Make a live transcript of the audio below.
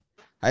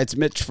Hi, it's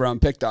Mitch from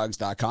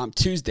PickDogs.com.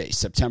 Tuesday,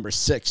 September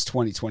 6,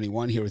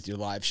 2021, here with your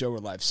live show. We're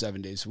live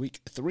 7 days a week,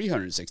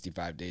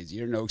 365 days a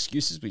year. No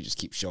excuses. We just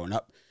keep showing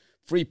up.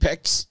 Free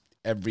picks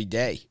every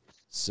day.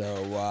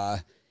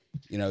 So,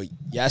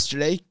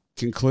 yesterday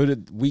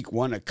concluded week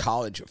 1 of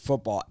college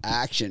football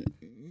action.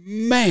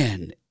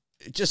 Man,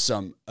 just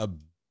some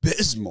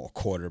abysmal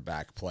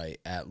quarterback play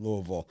at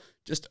Louisville.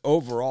 Just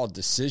overall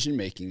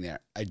decision-making there.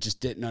 I just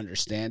didn't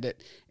understand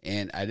it.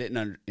 And I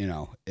didn't,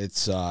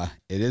 it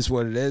is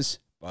what it is.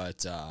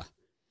 But,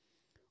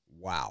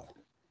 wow.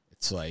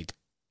 It's like,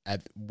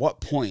 at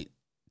what point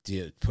do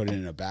you put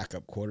in a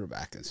backup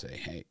quarterback and say,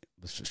 hey,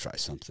 let's just try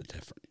something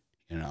different,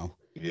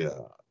 Yeah,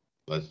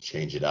 let's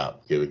change it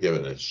up. Give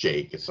it a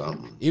shake or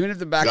something. Even if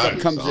the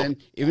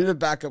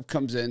backup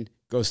comes in,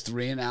 goes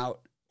 3 and out,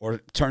 or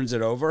turns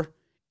it over,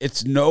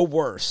 it's no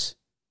worse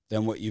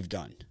than what you've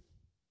done.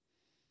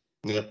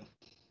 Yep.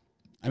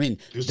 I mean,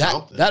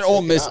 that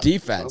Ole Miss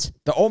defense,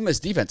 the Ole Miss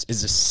defense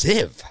is a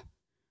sieve.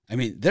 I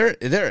mean, they're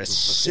a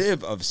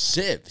sieve of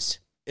sieves.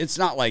 It's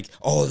not like,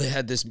 oh, they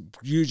had this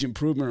huge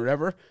improvement or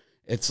whatever.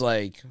 It's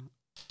like,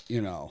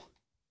 Well,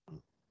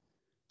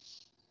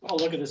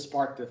 look at the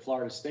spark that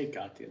Florida State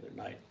got the other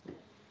night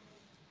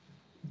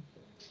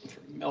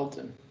from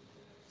Milton.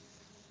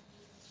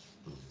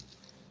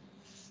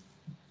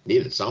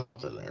 Needed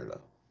something there to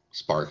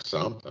spark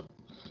something.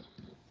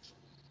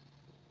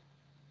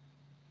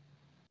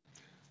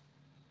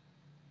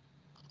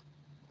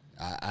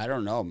 I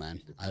don't know, man.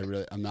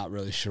 I'm not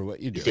really sure what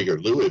you do. You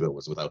figured Louisville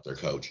was without their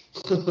coach.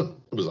 It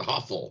was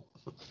awful.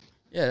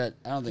 Yeah,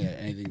 I don't think it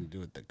had anything to do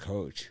with the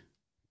coach,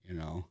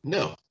 No,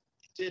 it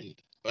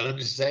didn't. But I'm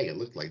just saying, it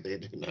looked like they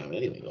didn't have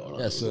anything going on.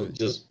 Yeah,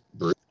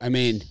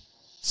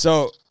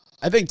 so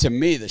I think to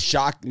me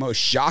the most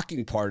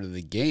shocking part of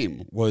the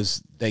game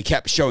was they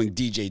kept showing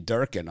DJ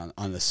Durkin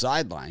on the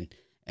sideline,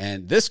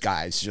 and this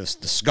guy's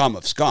just the scum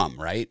of scum,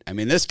 right? I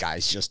mean, this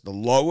guy's just the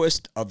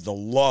lowest of the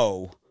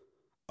low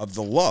of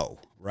the low,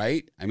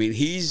 right? I mean,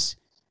 he's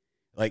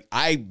like,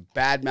 I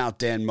badmouth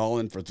Dan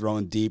Mullen for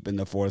throwing deep in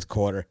the fourth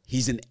quarter.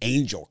 He's an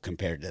angel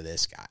compared to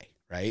this guy,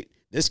 right?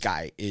 This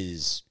guy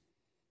is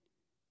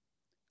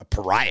a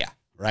pariah,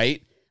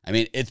 right? I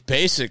mean, it's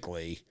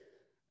basically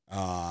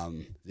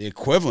the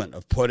equivalent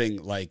of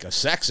putting like a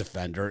sex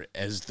offender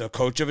as the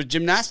coach of a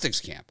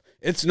gymnastics camp.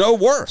 It's no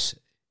worse.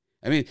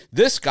 I mean,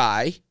 this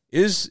guy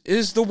is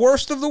the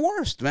worst of the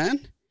worst,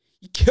 man.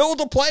 He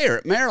killed a player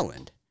at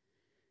Maryland.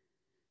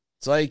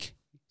 It's like,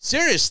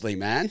 seriously,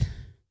 man.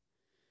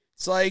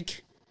 It's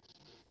like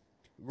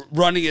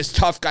running as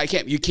tough guy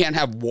camp. You can't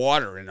have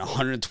water in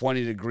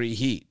 120-degree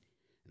heat.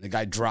 And the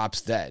guy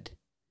drops dead.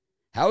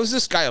 How is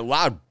this guy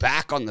allowed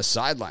back on the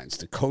sidelines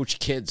to coach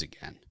kids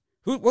again?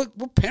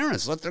 What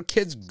parents let their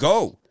kids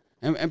go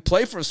and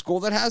play for a school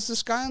that has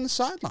this guy on the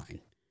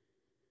sideline?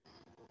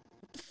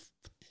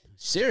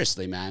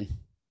 Seriously, man.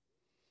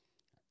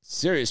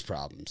 Serious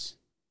problems.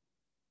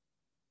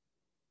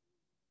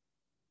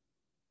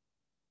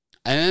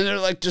 And then they're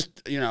like,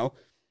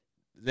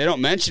 they don't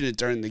mention it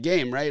during the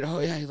game, right? Oh,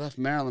 yeah, he left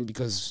Maryland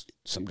because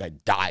some guy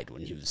died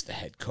when he was the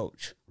head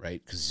coach,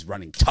 right? Because he's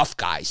running tough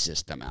guy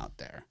system out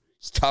there.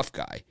 He's a tough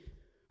guy.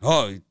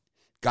 Oh,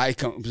 guy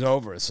comes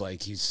over. It's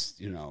like he's,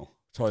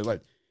 totally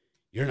what?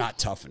 You're not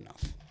tough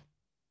enough.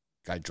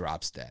 Guy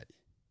drops dead.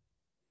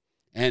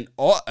 And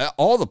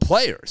all the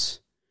players,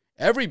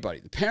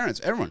 everybody, the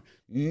parents, everyone,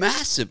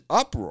 massive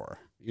uproar,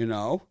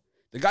 The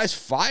guy's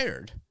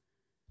fired,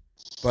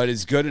 but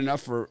is good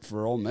enough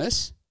for Ole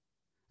Miss.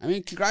 I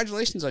mean,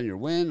 congratulations on your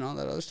win, all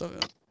that other stuff.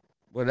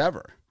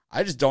 Whatever.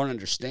 I just don't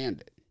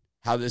understand it.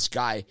 How this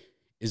guy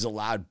is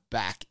allowed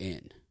back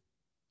in.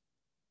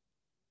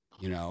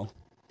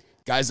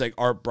 Guys like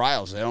Art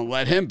Briles, they don't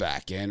let him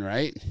back in,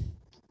 right?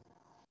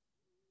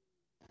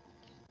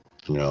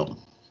 No.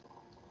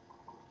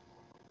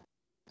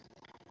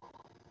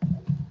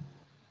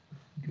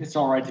 It's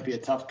all right to be a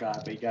tough guy,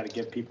 but you got to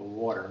give people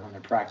water when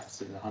they're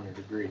practicing 100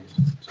 degrees.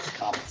 Just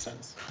common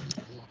sense.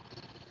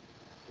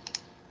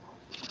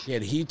 He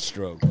had heat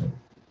stroke.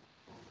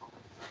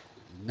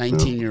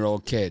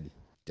 19-year-old kid,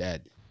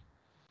 dead.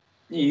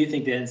 You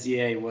think the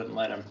NCAA wouldn't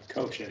let him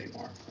coach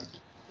anymore?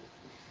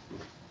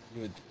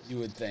 You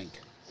would think.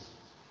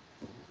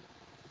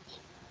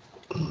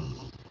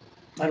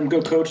 Let him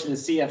go coach in the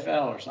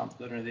CFL or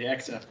something, or the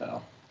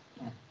XFL.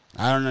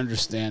 I don't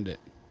understand it.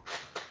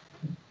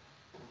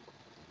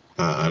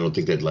 I don't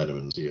think they'd let him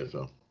in the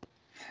CFL.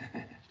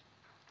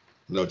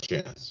 No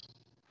chance.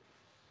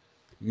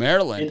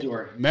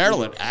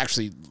 Maryland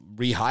actually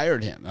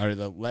rehired him, or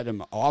they let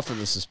him off of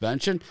the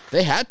suspension.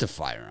 They had to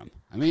fire him.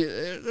 I mean,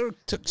 it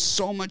took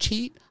so much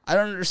heat. I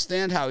don't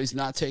understand how he's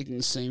not taking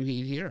the same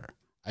heat here.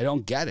 I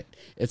don't get it.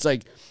 It's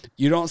like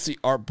you don't see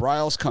Art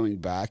Briles coming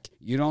back.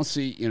 You don't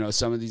see,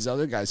 some of these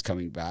other guys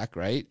coming back,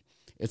 right?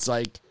 It's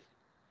like,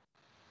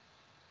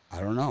 I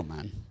don't know,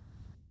 man.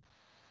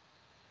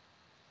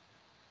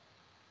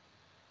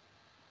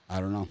 I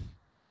don't know.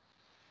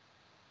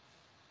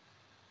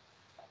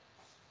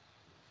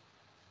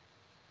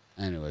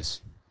 Anyways,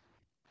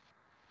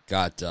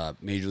 got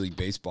Major League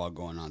Baseball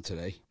going on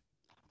today.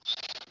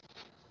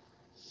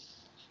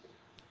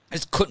 I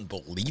just couldn't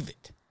believe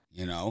it.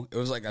 You know, it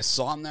was like I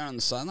saw him there on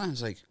the sideline. I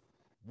was like,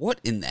 what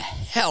in the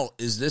hell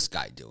is this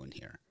guy doing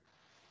here?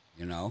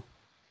 You know?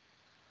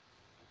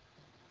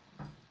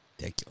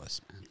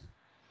 Ridiculous, man.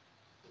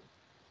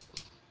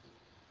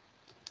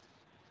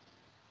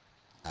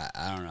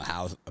 I don't know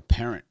how a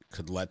parent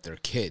could let their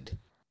kid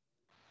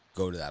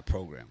go to that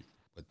program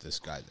with this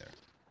guy there.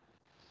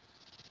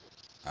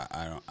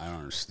 I don't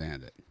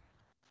understand it.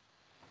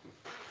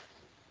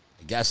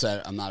 I guess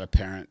I'm not a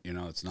parent, you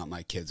know, it's not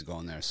my kids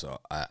going there, so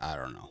I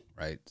don't know,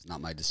 right? It's not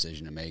my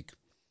decision to make.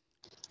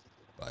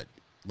 But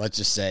let's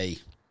just say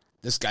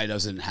this guy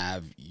doesn't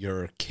have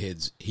your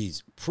kids,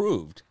 he's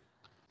proved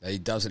that he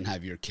doesn't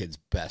have your kid's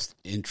best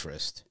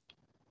interest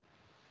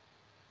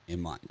in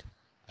mind.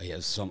 He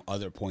has some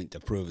other point to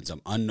prove and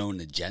some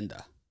unknown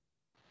agenda.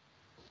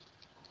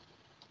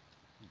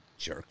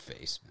 Jerk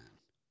face,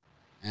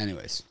 man.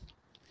 Anyways.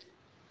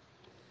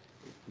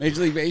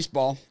 Major League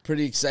Baseball,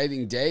 pretty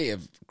exciting day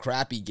of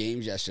crappy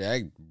games yesterday.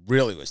 I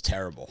really was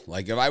terrible.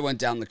 Like, if I went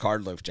down the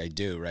card list, which I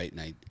do, right,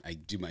 and I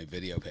do my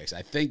video picks,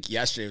 I think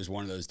yesterday was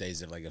one of those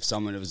days that, like, if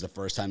someone, it was the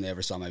first time they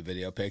ever saw my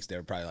video picks, they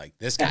were probably like,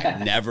 this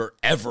guy never,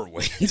 ever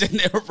wins, and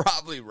they were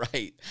probably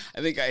right.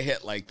 I think I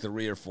hit, like,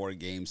 3 or 4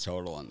 games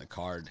total on the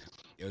card.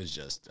 It was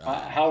just...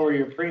 how were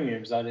your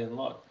premiums? I didn't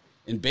look.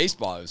 In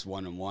baseball, it was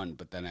 1-1,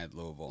 but then I had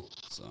Louisville,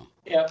 so...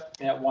 Yep,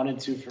 1 and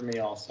 2 for me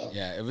also.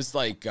 Yeah, it was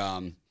like...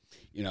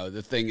 you know,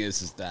 the thing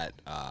is that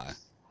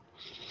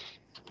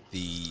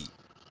the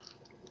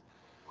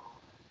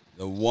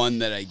one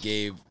that I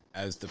gave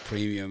as the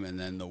premium, and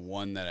then the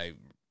one that I,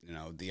 you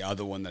know, the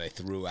other one that I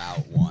threw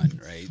out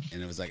won, right?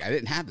 And it was like I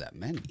didn't have that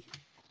many.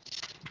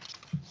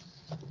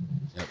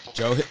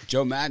 Yep,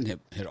 Joe Madden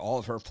hit all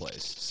of her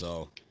plays.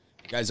 So,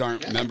 if you guys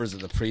aren't members of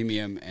the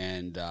premium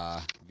and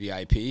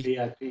VIP,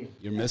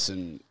 you're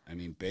missing. I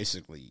mean,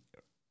 basically,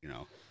 you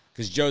know.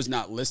 Because Joe's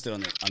not listed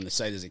on the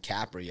site as a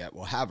capper yet.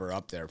 We'll have her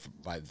up there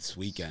by this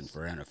weekend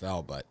for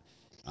NFL, but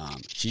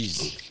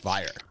she's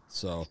fire.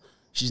 So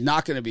she's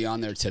not going to be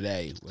on there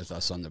today with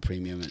us on the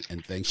premium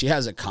and things. She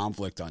has a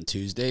conflict on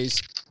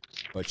Tuesdays,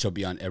 but she'll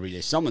be on every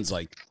day. Someone's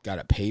like got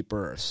a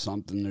paper or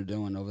something they're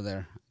doing over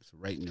there. It's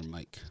right in your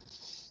mic.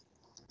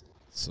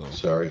 So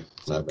sorry,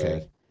 it's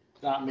okay.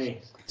 Not me.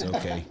 It's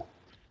okay.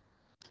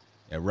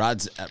 Yeah,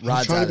 Rod's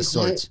out of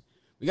sorts.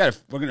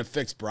 We're gonna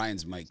fix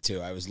Brian's mic too.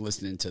 I was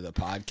listening to the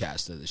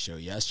podcast of the show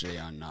yesterday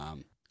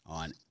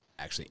on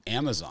actually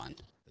Amazon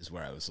is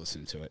where I was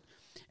listening to it,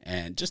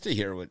 and just to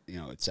hear what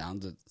it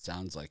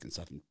sounds like and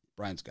stuff. And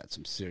Brian's got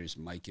some serious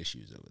mic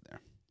issues over there,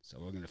 so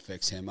we're gonna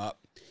fix him up.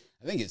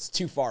 I think it's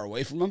too far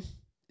away from him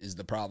is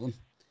the problem,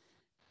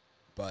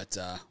 but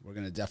we're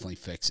gonna definitely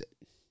fix it.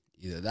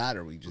 Either that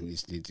or we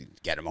just need to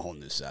get him a whole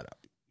new setup,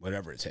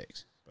 whatever it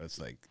takes. But it's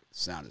like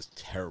sound is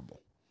terrible.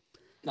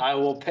 I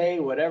will pay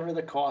whatever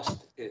the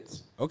cost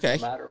is. Okay.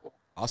 No matter what.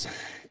 Awesome.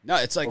 No,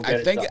 it's like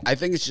I think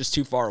it's just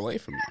too far away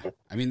from you.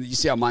 I mean, you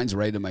see how mine's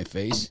right in my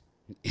face?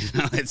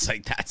 It's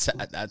like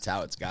that's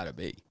how it's got to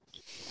be.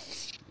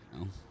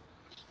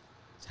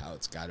 It's how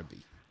it's got to be.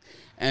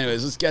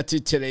 Anyways, let's get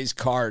to today's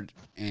card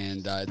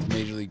and it's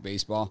Major League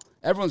Baseball.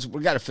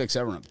 We got to fix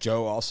everyone up.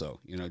 Joe also,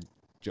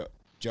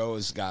 Joe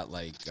has got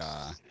like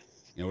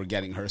we're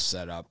getting her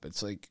set up.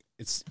 It's like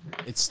it's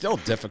still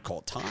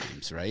difficult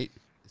times, right?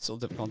 So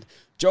difficult.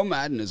 Joe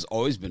Madden has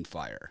always been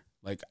fire.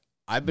 Like,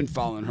 I've been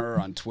following her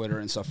on Twitter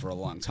and stuff for a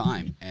long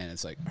time, and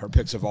it's like her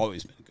picks have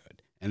always been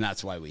good, and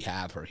that's why we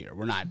have her here.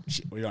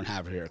 We don't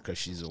have her here because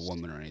she's a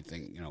woman or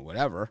anything,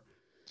 whatever.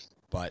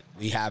 But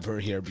we have her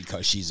here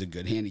because she's a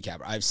good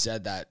handicapper. I've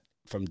said that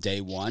from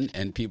day one,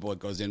 and it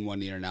goes in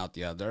one ear and out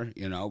the other,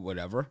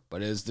 whatever.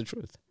 But it is the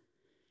truth.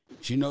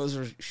 She knows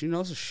her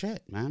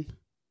shit, man.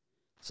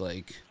 It's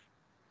like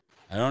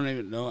I don't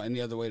even know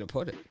any other way to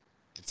put it.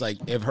 It's like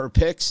if her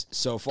picks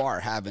so far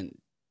haven't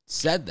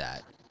said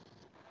that,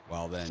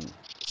 well then,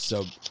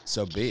 so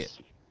be it.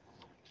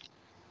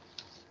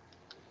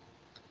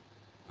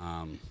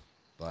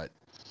 But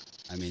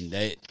I mean,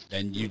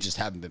 then you just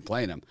haven't been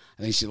playing them.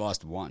 I think she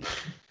lost one,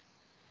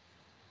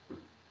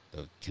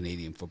 the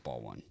Canadian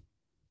football one,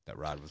 that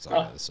Rod was on the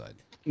other side.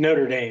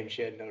 Notre Dame.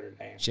 She had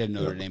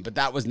Notre Dame, but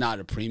that was not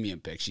a premium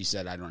pick. She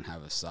said, "I don't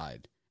have a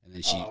side," and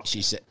then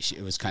she said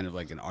it was kind of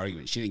like an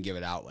argument. She didn't give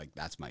it out like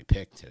that's my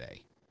pick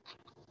today.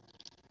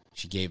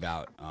 She gave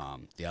out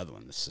the other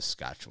one, the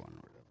Saskatchewan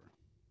or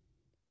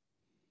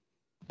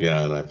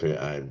whatever.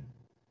 Yeah, and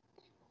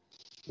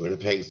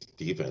Winnipeg's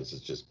defense is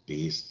just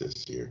beast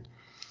this year.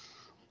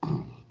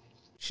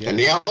 And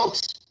the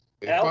Elks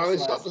finally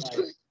stopped the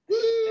streak.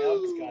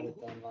 Elks got it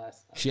done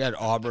last night. She had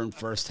Auburn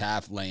first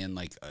half laying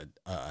like a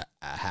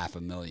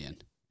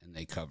 $500,000, and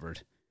they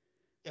covered.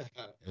 It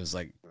was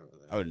like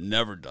I would have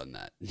never done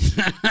that.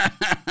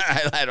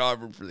 I had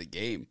Auburn for the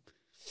game.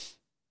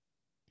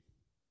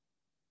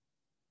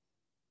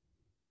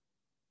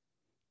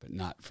 But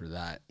not for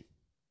that.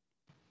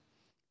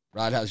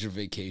 Rod, how's your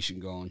vacation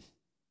going?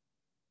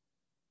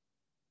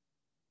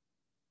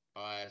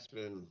 It's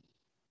been...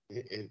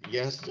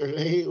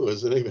 yesterday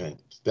was an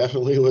event.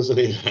 Definitely was an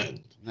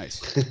event.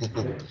 Nice.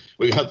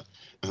 We got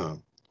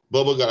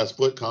Bobo got his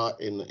foot caught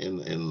in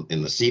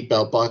the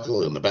seatbelt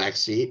buckle in the back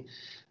seat.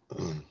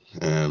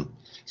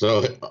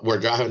 So we're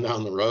driving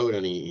down the road,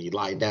 and he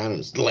lied down, and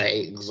his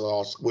legs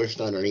all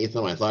squished underneath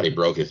him. I thought he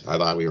broke it. I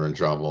thought we were in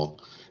trouble.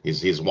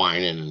 He's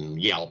whining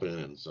and yelping,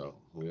 and so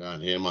we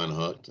got him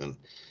unhooked. And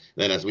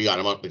then as we got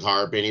him up the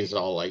carpet, he's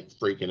all like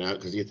freaking out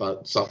because he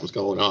thought something's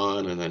going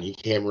on. And then he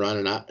came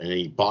running up, and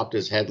he popped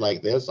his head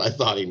like this. I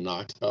thought he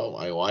knocked out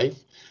my wife.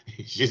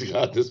 She's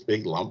got this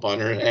big lump on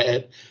her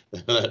head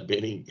that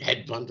Benny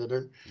head punted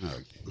her.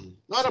 Okay.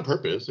 Not on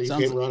purpose. He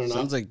came running up.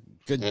 Sounds like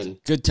good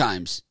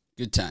times.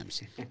 Good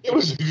times. It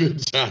was a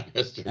good time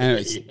yesterday.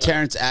 Anyways,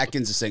 Terrence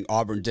Atkins is saying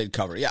Auburn did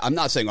cover. Yeah, I'm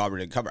not saying Auburn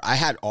did cover. I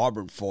had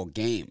Auburn full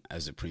game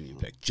as a premium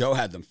pick. Joe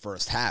had them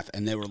first half,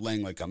 and they were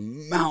laying like a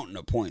mountain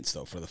of points,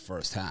 though, for the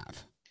first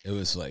half. It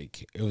was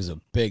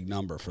a big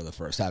number for the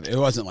first half. It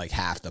wasn't like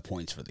half the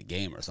points for the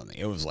game or something.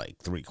 It was like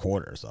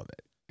 3/4 of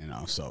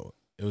it, so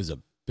it was a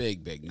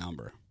big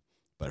number.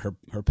 But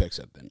her picks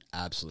have been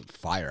absolute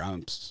fire.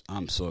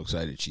 I'm so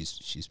excited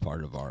she's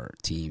part of our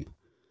team.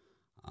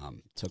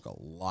 Took a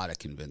lot of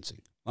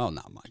convincing. Well,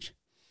 not much,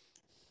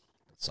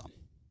 but some.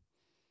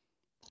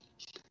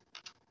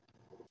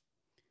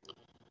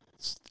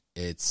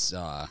 It's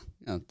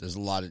there's a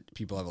lot of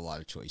people have a lot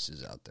of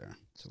choices out there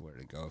to where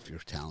to go if you're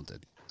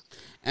talented.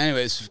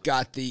 Anyways, we've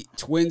got the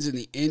Twins and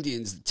the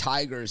Indians, the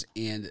Tigers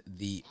and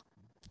the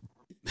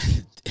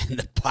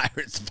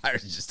Pirates. The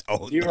Pirates just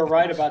own them. You were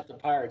right about the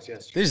Pirates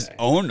yesterday. They just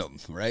own them,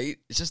 right?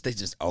 It's just they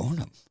just own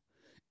them.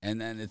 And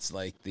then it's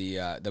like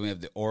then we have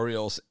the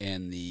Orioles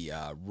and the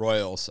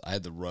Royals. I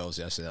had the Royals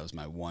yesterday. That was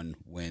my one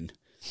win.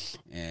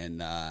 And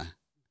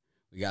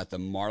we got the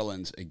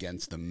Marlins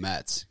against the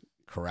Mets.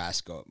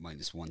 Carrasco at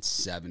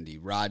 -170.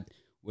 Rod,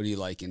 what do you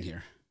like in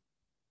here?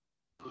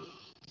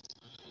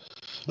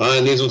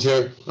 In these ones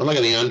here, I'm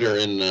looking at the under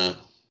in the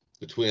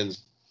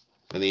Twins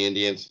and the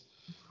Indians.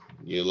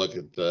 You look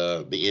at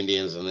the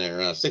Indians, and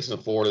they're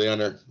 6-4 to the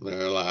under in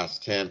their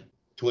last 10.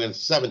 Twins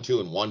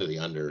 7-2-1 to the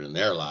under in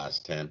their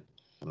last 10.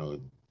 I know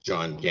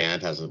John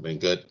Gant hasn't been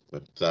good,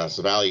 but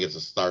Savali gets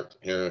a start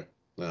here.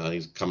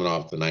 He's coming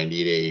off the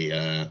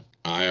 90-day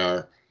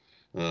IR.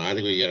 I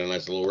think we get a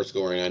nice lower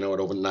scoring. I know it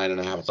opened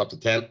 9.5. It's up to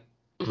 10.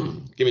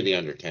 Give me the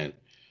under 10.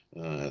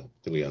 I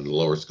think we got the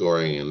lower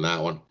scoring in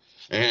that one.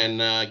 And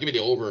give me the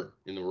over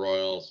in the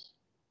Royals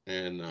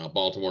and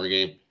Baltimore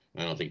game.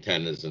 I don't think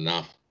 10 is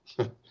enough.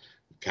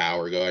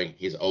 Cowher going.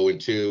 He's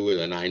 0-2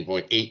 with a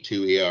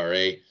 9.82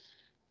 ERA.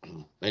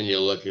 Then you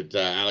look at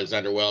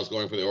Alexander Wells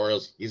going for the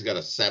Orioles. He's got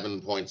a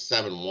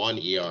 7.71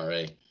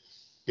 ERA.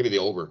 Give me the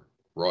over,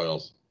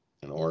 Royals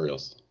and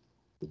Orioles.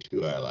 The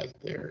two I like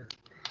there.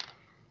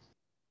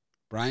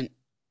 Brian?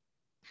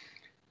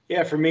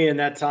 Yeah, for me in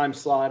that time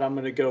slot, I'm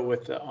going to go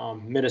with the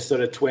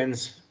Minnesota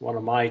Twins, one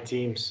of my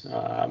teams.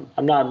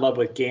 I'm not in love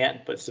with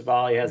Gant, but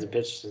Savali hasn't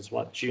pitched since,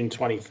 June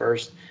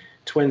 21st.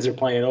 Twins are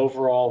playing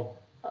overall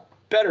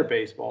better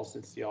baseball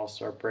since the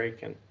All-Star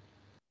break, and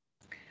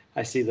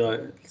I see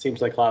it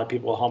seems like a lot of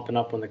people are humping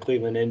up on the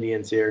Cleveland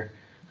Indians here.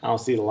 I don't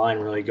see the line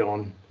really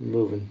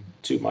moving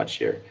too much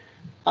here.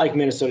 I like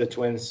Minnesota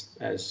Twins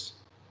as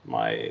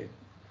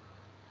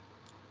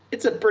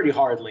it's a pretty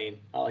hard lean.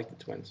 I like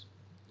the Twins.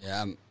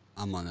 Yeah,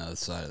 I'm on the other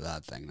side of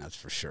that thing, that's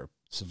for sure.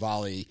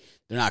 Savali,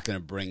 they're not going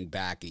to bring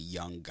back a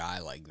young guy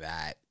like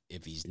that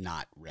if he's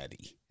not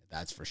ready.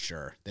 That's for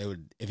sure. They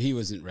would, if he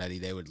wasn't ready,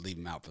 they would leave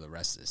him out for the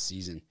rest of the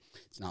season.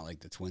 It's not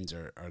like the Twins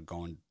are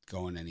going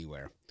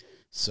anywhere.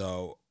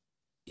 So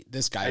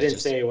this guy. I didn't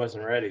say he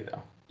wasn't ready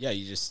though. Yeah,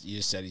 you just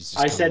said he's.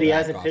 I said he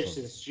hasn't pitched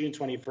since June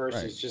 21st.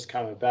 Right. He's just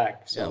coming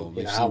back. So yeah, well,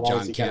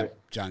 we've seen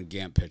John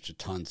Gant pitch a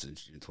ton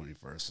since June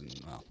 21st, and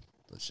well,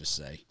 let's just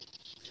say,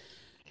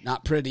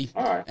 not pretty.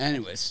 All right.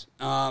 Anyways,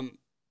 I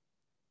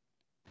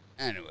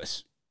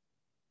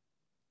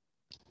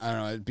don't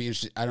know. It'd be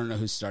interesting. I don't know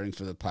who's starting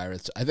for the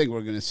Pirates. I think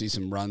we're going to see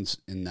some runs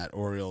in that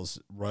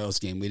Royals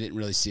game. We didn't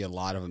really see a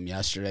lot of them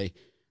yesterday.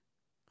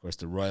 Of course,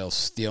 the Royals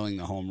stealing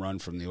the home run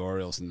from the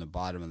Orioles in the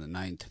bottom of the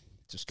ninth.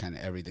 Just kind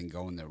of everything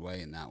going their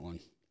way in that one.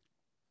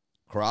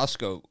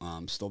 Carrasco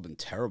still been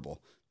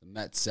terrible. The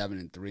Mets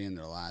 7-3 in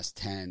their last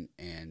 10,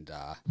 and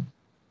the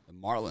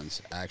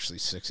Marlins actually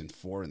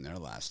 6-4 in their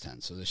last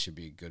 10. So this should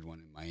be a good one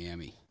in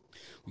Miami.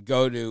 We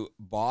go to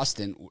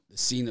Boston, the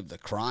scene of the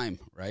crime,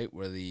 right,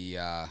 where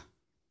the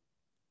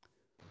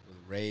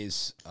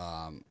Rays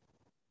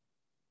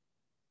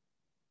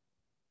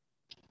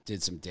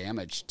did some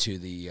damage to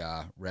the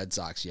Red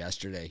Sox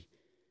yesterday.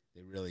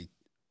 They really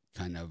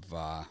kind of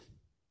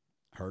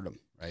hurt them,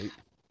 right?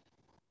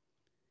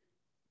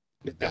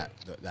 With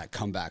that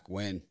comeback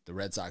win, the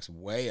Red Sox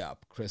way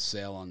up. Chris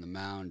Sale on the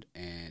mound,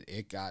 and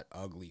it got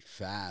ugly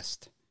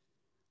fast.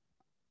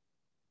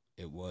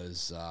 It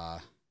was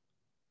a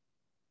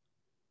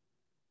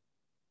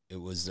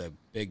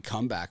big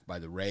comeback by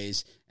the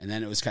Rays, and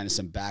then it was kind of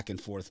some back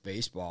and forth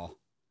baseball,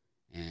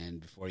 and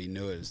before you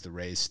knew it, it was the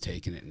Rays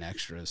taking it in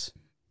extras.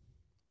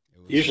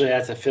 Usually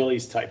that's a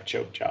Phillies type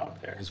choke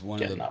job there. It was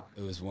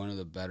one of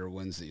the better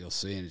wins that you'll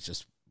see, and it's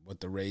just what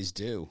the Rays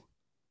do.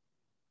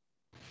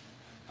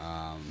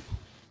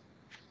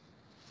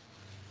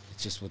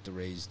 That's just what the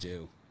Rays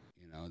do.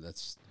 You know,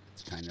 that's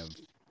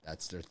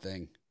their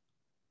thing.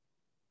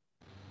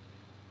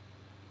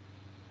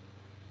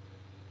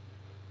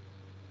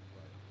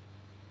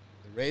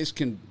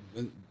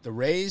 The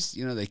Rays,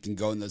 you know, they can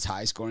go in those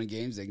high-scoring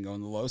games. They can go in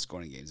the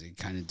low-scoring games. They can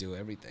kind of do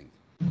everything.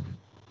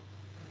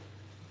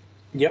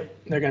 Yep,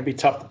 they're going to be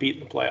tough to beat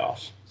in the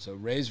playoffs. So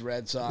Rays,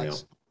 Red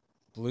Sox,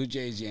 Blue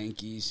Jays,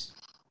 Yankees,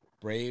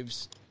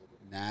 Braves,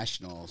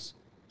 Nationals,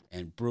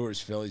 and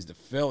Brewers, Phillies. The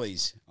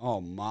Phillies, oh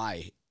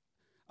my,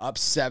 up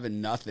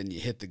 7-0, you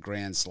hit the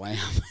grand slam.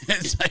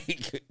 It's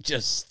like,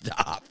 just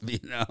stop, you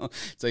know?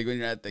 It's like when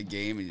you're at the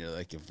game and you're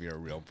like, if you're a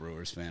real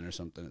Brewers fan or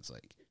something, it's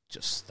like,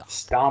 just stop.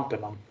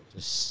 Stomping them.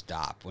 Just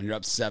stop. When you're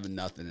up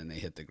 7-0 and they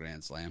hit the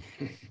grand slam.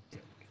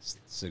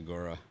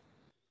 Segura.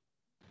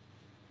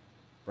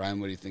 Brian,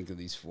 what do you think of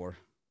these four?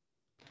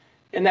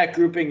 In that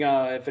grouping,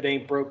 if it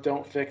ain't broke,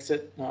 don't fix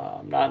it.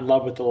 I'm not in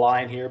love with the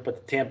line here,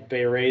 but the Tampa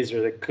Bay Rays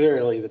are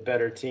clearly the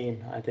better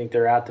team. I think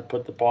they're out to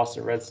put the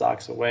Boston Red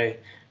Sox away.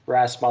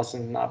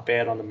 Rasmussen, not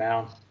bad on the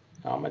mound.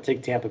 I'm going to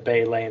take Tampa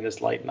Bay laying this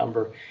light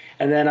number.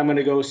 And then I'm going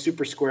to go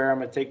super square. I'm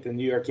going to take the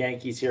New York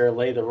Yankees here,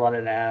 lay the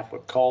 1.5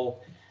 with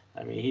Cole.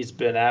 I mean, he's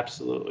been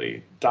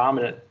absolutely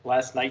dominant.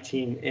 Last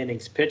 19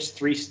 innings pitched,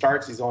 3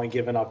 starts. He's only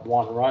given up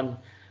 1 run.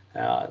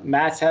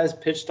 Matz has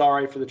pitched all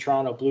right for the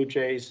Toronto Blue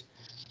Jays,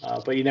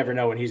 but you never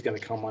know when he's going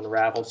to come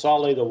unraveled. So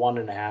I'll lay the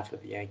 1.5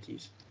 with the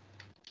Yankees.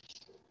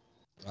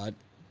 Rod?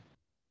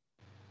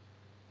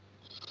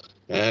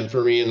 And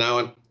for me in that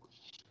one,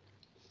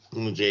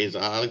 the Jays,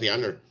 I like the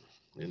under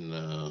in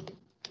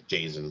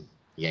Jays and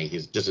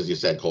Yankees. Just as you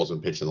said, Cole's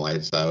been pitching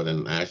lights out,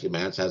 and actually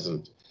Matz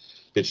hasn't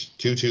pitched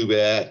too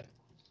bad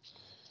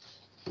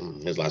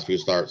his last few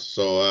starts.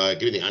 So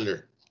give me the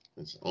under.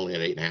 It's only at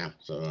 8.5.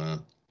 So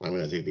I'm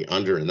going to take the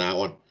under in that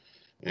one.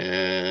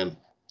 And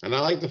I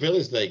like the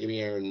Phillies today. Give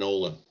me Aaron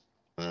Nola.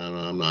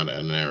 I'm not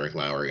an Eric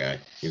Lauer guy.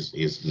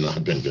 He's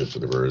not been good for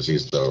the Brewers.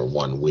 He's the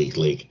 1 weak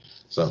league.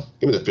 So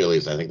give me the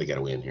Phillies. I think they got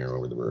to win here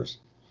over the Brewers.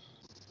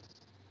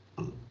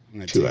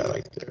 2 I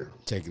like there.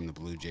 Taking the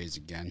Blue Jays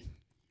again.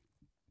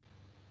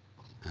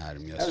 That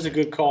was a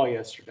good call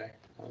yesterday.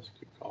 That was a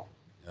good call.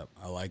 Yep,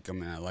 I like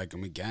them, and I like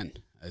them again.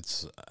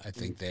 I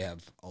think they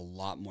have a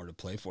lot more to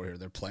play for here.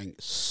 They're playing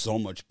so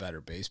much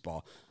better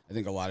baseball. I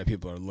think a lot of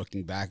people are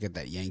looking back at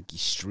that Yankee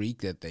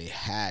streak that they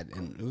had,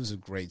 and it was a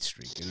great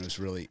streak, and it was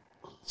really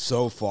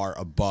so far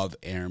above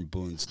Aaron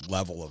Boone's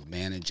level of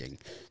managing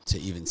to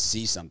even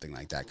see something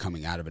like that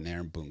coming out of an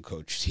Aaron Boone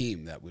coach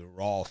team that we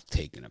were all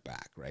taken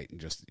aback, right? And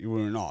just we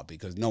were in awe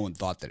because no one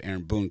thought that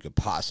Aaron Boone could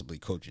possibly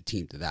coach a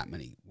team to that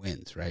many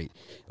wins, right,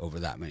 over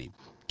that many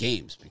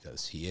games,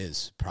 because he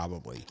is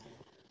probably,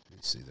 let me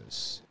see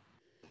this,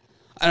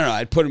 I don't know,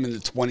 I'd put him in the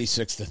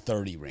 26 to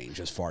 30 range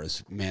as far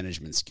as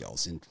management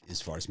skills and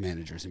as far as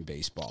managers in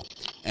baseball.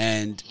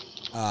 And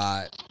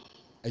I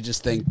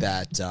just think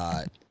that,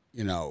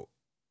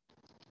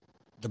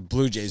 the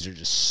Blue Jays are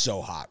just so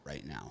hot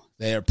right now.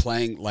 They are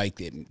playing like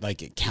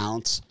it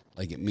counts,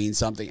 like it means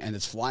something, and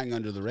it's flying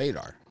under the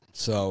radar.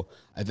 So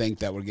I think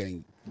that we're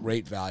getting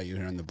great value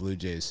here on the Blue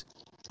Jays.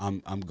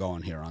 I'm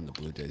going here on the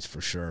Blue Jays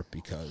for sure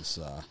because,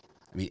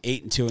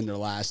 8-2 in their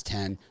last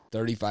 10,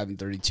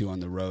 35-32 on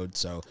the road.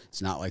 So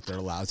it's not like they're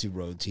a lousy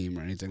road team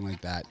or anything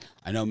like that.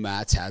 I know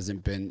Matz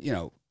hasn't been,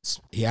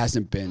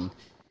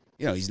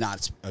 he's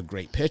not a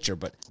great pitcher,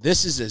 but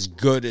this is as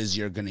good as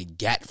you're going to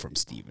get from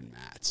Steven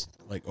Matz,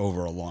 like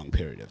over a long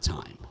period of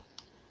time.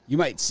 You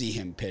might see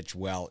him pitch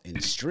well in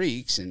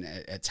streaks and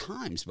at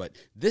times, but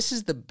this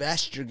is the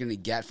best you're going to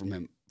get from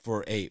him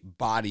for a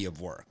body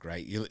of work,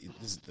 right?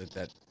 This is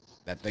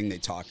that thing they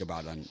talk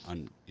about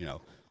on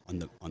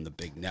the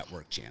big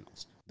network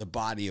channels, the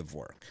body of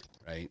work,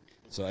 right?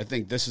 So I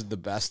think this is the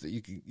best that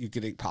you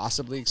could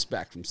possibly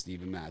expect from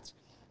Steven Matz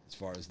as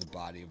far as the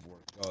body of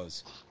work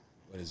goes.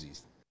 What is he?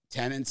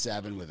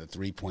 10-7 with a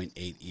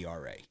 3.8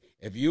 ERA.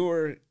 If you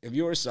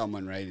were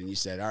someone, right, and you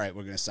said, all right,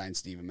 we're going to sign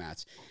Steven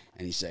Matz,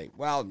 and you say,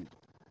 well, on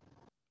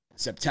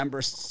September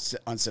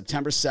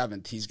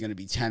 7th, he's going to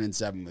be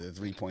 10-7 with a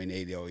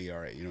 3.80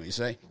 ERA. You know what you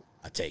say?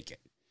 I'll take it.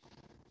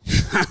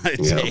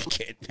 Take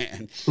it,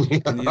 man.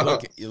 And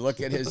you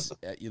look at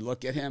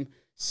him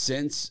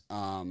since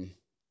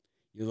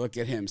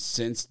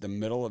the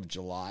middle of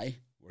July,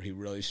 where he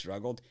really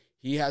struggled.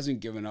 He hasn't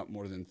given up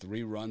more than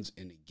 3 runs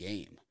in a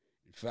game.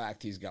 In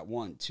fact, he's got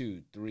 4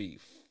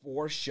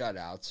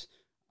 shutouts,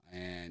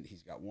 and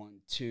he's got 4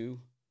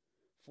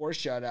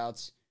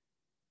 shutouts,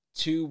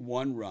 2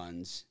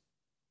 1-runs,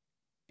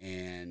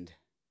 and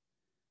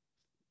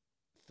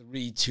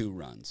 3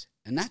 2-runs,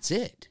 and that's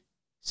it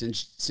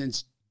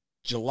since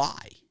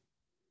July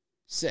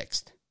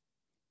 6th,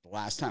 the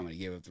last time when he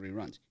gave up 3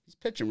 runs. He's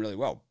pitching really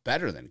well,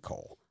 better than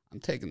Cole. I'm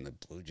taking the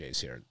Blue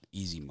Jays here,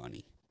 easy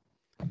money.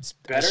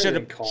 Better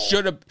than Cole.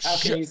 How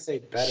can you say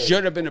better?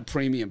 Should have been a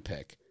premium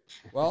pick.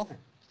 Well,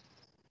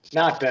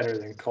 not better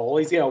than Cole.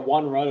 He's got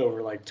 1 run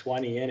over like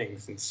 20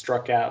 innings and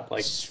struck out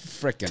like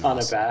a ton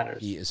of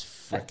batters. He is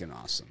freaking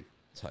awesome.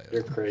 I'll tell you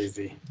You're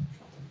crazy.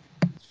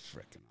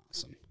 Freaking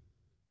awesome.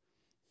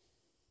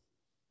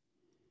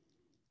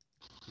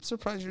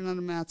 surprised you're not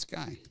a Mats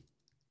guy.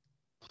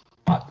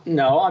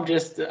 No,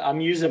 I'm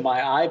using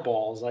my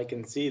eyeballs. I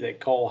can see that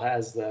Cole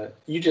has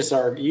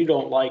you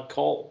don't like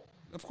Cole.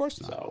 Of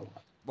course not. So,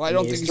 well, I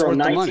don't think he's he's thrown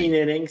worth 19 the money.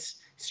 innings,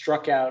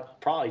 struck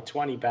out probably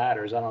 20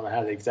 batters. I don't know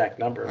how the exact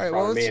number All right, in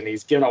front well, of me, and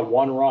he's given up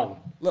 1 run.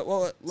 Let's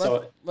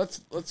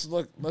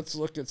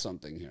look at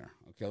something here.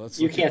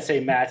 Okay, You can't say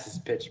Mats has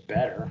pitched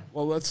better.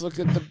 Well, let's look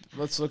at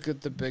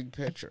the big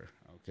picture.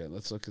 Okay,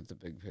 let's look at the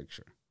big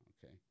picture.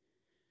 Okay,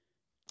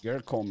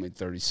 Garrett Cole made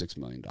 $36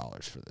 million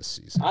for this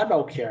season. I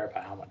don't care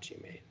about how much he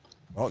made.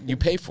 Well, you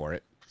pay for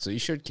it, so you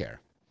should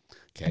care.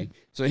 Okay,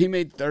 so he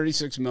made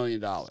 $36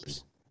 million.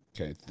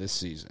 Okay, this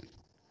season.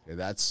 Okay,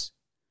 that's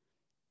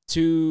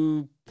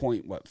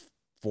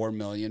 $2.4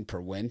 million per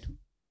win.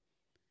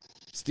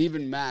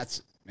 Steven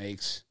Matz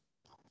makes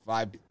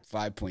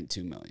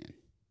 $5.2 million.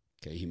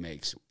 Okay, he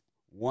makes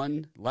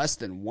less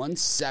than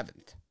 1/7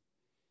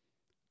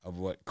 of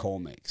what Cole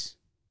makes.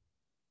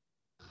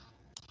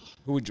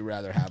 Who would you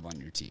rather have on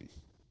your team?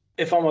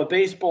 If I'm a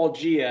baseball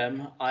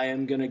GM, I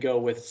am going to go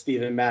with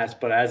Steven Matz.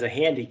 But as a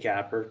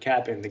handicapper,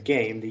 capping the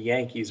game, the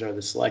Yankees are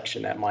the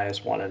selection at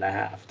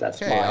 -1.5.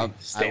 That's Okay, my I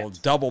stance. will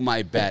double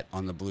my bet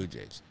on the Blue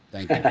Jays.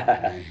 Thank you.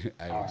 I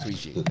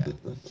appreciate that.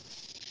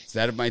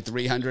 Instead of my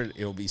 300,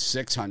 it will be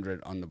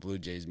 600 on the Blue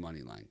Jays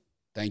money line.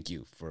 Thank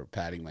you for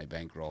padding my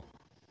bankroll.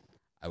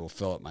 I will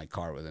fill up my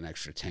car with an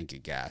extra tank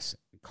of gas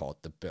and call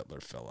it the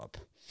Bitler fill up.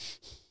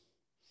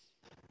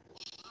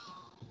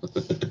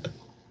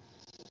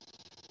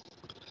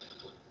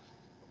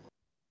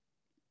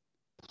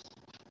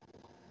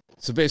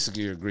 So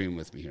basically, you're agreeing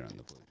with me here on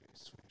the Blue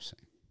Jays, is what you're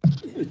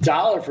saying.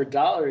 Dollar for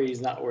dollar, he's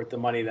not worth the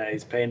money that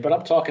he's paying. But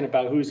I'm talking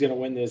about who's going to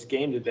win this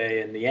game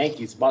today, and the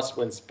Yankees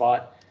must-win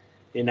spot,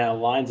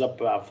 lines up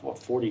about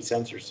 40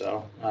 cents or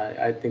so.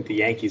 I think the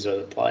Yankees are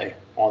the play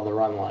on the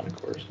run line, of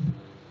course.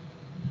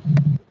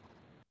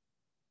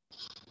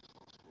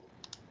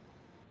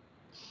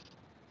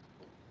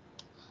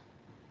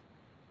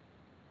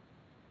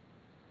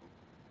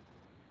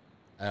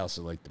 I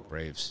also like the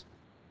Braves.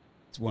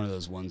 It's one of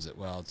those ones that,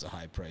 it's a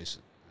high price.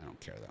 I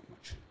don't care that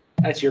much.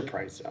 That's your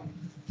price, though.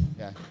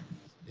 Yeah,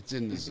 it's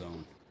in the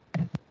zone.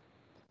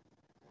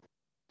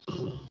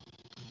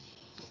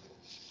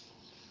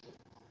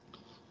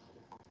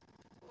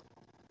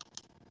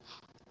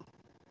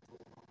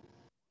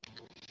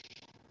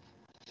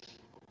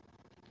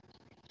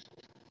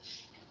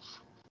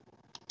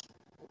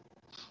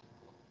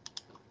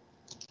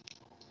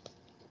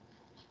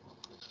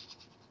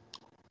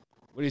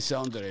 What are you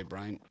selling today,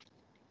 Brian?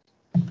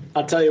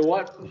 I'll tell you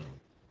what.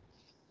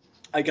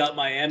 I got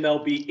my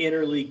MLB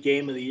Interleague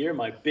Game of the Year,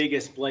 my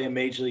biggest play in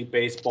Major League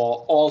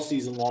Baseball all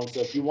season long.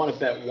 So if you want to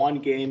bet one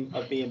game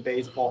of me in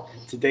baseball,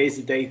 today's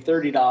the day.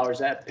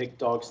 $30 at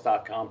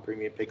pickdogs.com,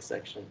 premium pick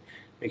section.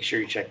 Make sure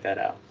you check that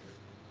out.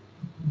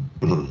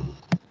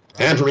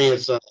 And for me,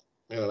 it's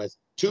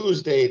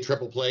Tuesday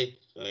triple play.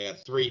 I got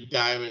 3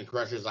 Diamond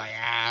Crushers. I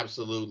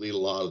absolutely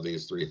love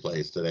these 3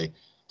 plays today.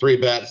 3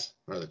 bets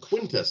are the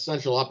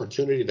quintessential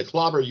opportunity to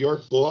clobber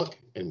your book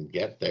and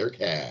get their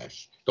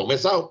cash. Don't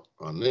miss out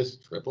on this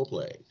triple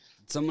play.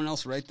 Did someone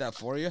else write that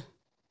for you?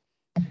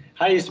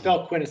 How do you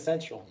spell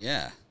quintessential?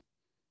 Yeah.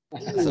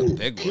 That's a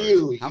big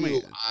word. How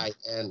many?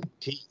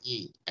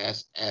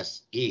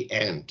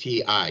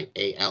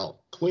 Quintessential.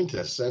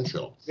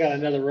 Quintessential. We got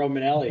another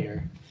Romanelli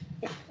here.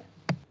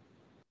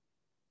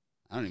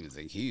 I don't even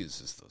think he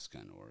uses those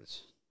kind of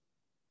words.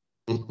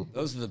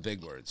 Those are the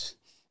big words.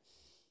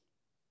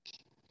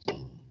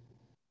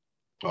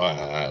 Oh,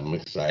 I'm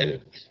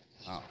excited.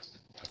 Wow.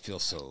 I feel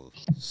so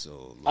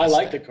I less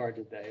like than. the card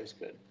today. It was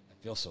good. I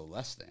feel so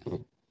less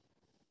than.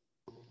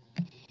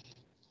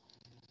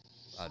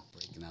 God,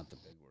 breaking out the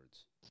big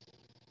words.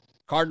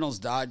 Cardinals,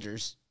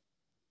 Dodgers.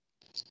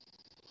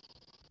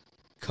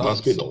 Cubs.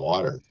 Must be the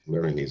water.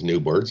 Learning these new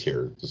words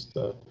here. Just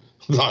the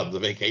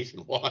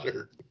vacation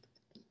water.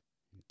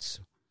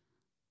 So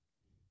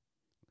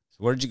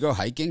where'd you go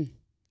hiking?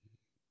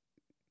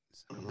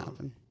 Something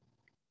happened?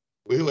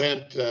 We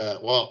went,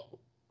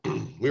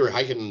 we were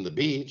hiking in the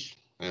beach,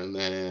 and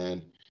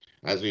then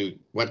as we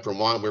went from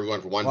one, we were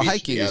going from one beach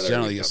hiking together. is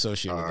generally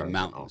associated with the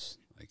mountains,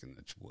 like in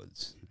the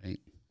woods, right?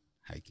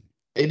 Hiking.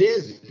 It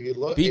is. If you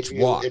look, Beach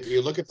walk. If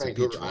you look at It's a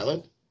Vancouver beach walk.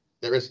 Island,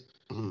 there is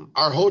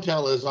our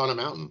hotel is on a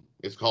mountain.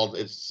 It's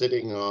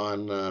sitting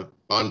on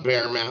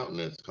Bear Mountain.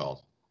 It's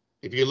called.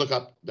 If you look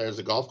up, there's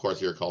a golf course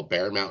here called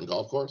Bear Mountain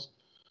Golf Course.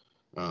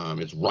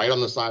 It's right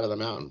on the side of the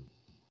mountain.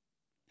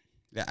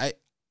 Yeah,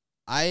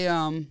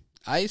 I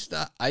used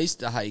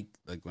to hike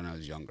like when I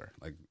was younger,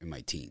 like in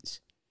my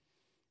teens.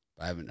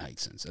 I haven't hiked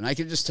since. And I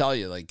can just tell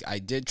you, like, I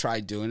did try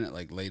doing it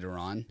like later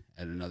on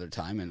at another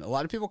time. And a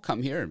lot of people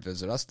come here and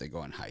visit us. They go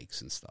on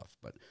hikes and stuff.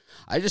 But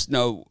I just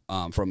know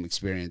from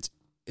experience,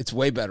 it's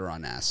way better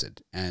on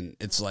acid. And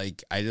it's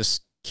like, I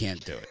just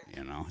can't do it.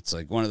 It's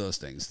like one of those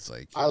things. It's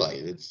like, I like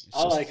it.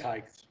 I like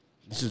hikes.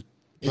 It's just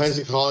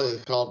It's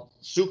called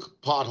Souk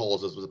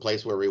Potholes. This was the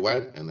place where we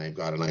went, and they've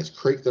got a nice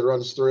creek that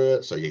runs through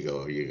it. So you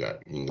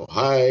can go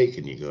hike,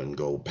 and you can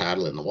go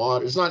paddle in the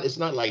water. It's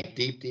not like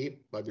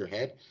deep above your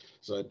head,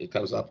 so it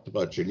comes up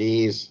about your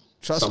knees.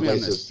 Trust me on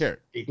this. Here,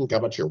 you can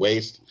come at your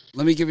waist.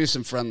 Let me give you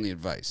some friendly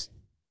advice.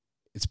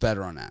 It's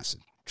better on acid.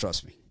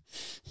 Trust me.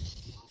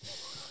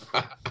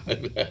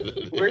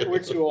 We're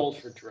too old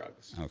for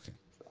drugs. Okay.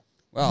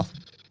 Well,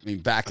 I mean,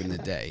 back in the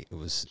day, it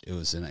was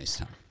a nice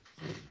time.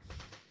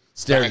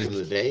 Back in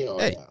the day,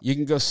 hey, yeah. You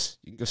can go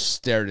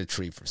stare at a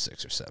tree for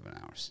 6 or 7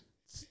 hours.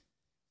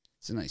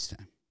 It's a nice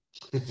time.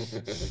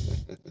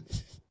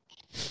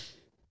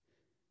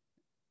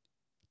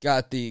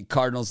 Got the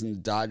Cardinals and the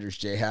Dodgers.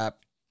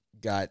 J-Hap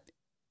got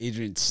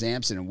Adrian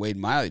Sampson and Wade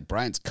Miley.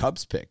 Brian's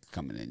Cubs pick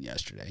coming in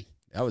yesterday.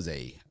 That was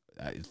I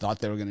thought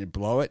they were going to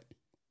blow it.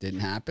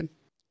 Didn't happen.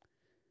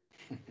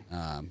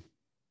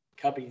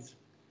 Cubbies.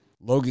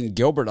 Logan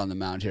Gilbert on the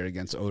mound here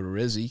against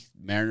Odorizzi.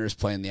 Mariners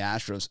playing the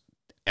Astros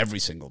every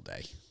single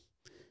day.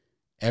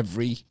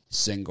 Every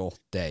single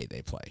day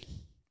they play.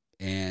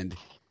 And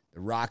the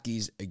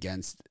Rockies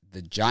against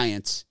the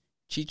Giants.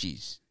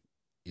 Chi-Chi's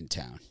in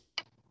town.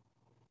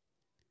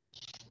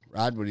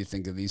 Rod, what do you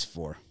think of these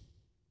four?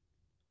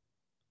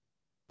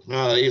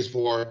 These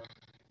four.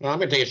 Well, I'm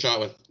going to take a shot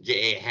with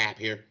J.A. Happ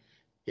here.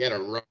 He had a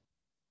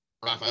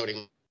rough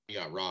outing. He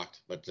got rocked.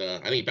 But I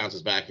think he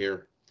bounces back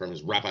here from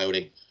his rough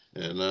outing.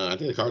 And I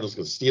think the Cardinals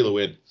can steal a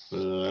win. I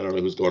don't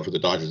know who's going for the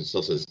Dodgers. It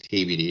still says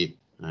TBD.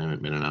 I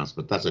haven't been announced,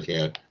 but that's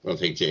okay. I'm going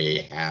to take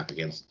J.A. Happ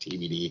against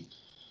TBD.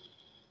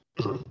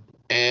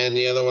 And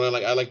the other one,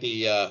 I like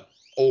the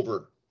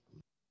over.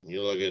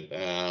 You look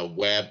at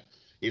Webb.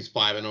 He's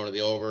 5-0 to the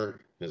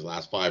over. His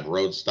last 5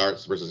 road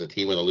starts versus a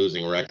team with a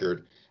losing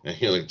record. And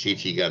you look at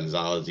Chichi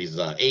Gonzalez. He's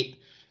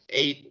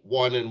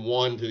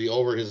 8-1-1 to the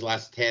over his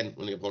last 10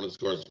 when the opponent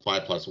scores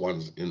 5+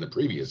 ones in the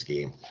previous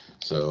game.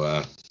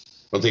 So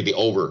I'll take the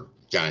over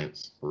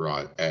Giants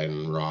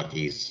and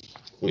Rockies.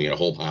 We get a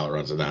whole pile of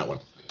runs in that one.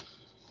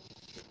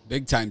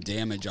 Big time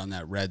damage on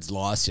that Reds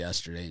loss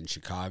yesterday in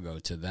Chicago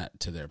to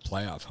their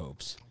playoff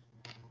hopes.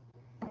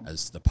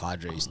 As the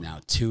Padres now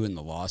 2 in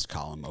the loss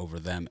column over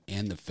them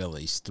and the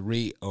Phillies,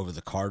 3 over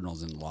the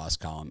Cardinals in the loss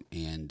column,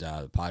 and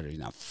the Padres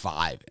now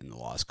 5 in the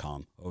loss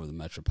column over the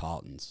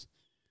Metropolitans.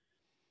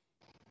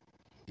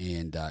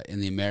 And in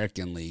the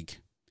American League,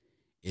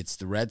 it's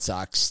the Red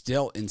Sox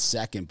still in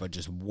second, but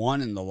just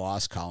 1 in the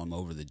loss column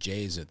over the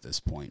Jays at this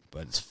point,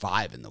 but it's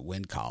 5 in the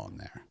win column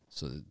there.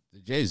 So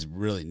the Jays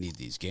really need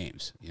these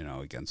games,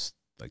 against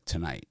like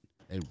tonight.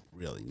 They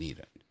really need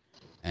it.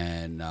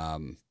 And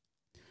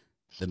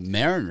the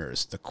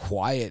Mariners, the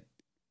quiet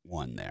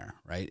one there,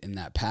 right, in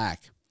that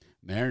pack.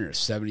 Mariners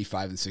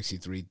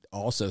 75-63,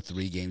 also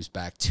 3 games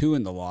back, 2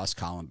 in the loss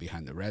column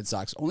behind the Red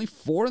Sox, only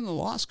 4 in the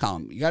loss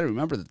column. You got to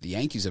remember that the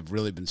Yankees have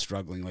really been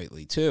struggling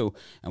lately too,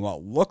 and while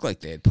it looked like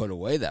they had put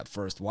away that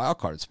first wild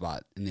card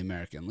spot in the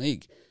American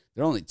League,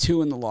 they're only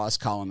 2 in the loss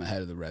column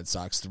ahead of the Red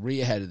Sox, 3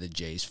 ahead of the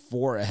Jays,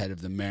 4 ahead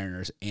of the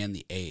Mariners and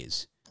the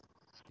A's.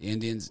 The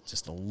Indians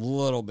just a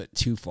little bit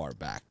too far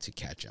back to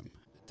catch them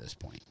at this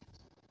point.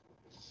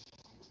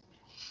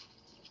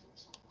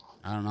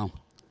 I don't know.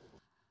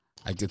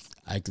 I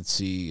could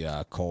see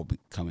Cole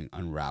becoming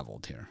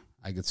unraveled here.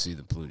 I could see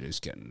the Blue Jays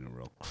getting a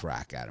real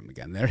crack at him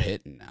again. They're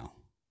hitting now.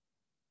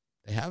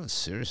 They have a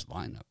serious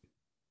lineup.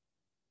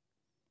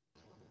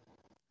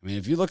 I mean,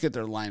 if you look at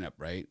their lineup,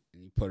 right,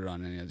 and you put it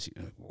on any other team,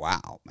 you're like,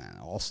 wow, man,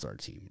 all-star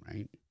team,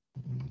 right?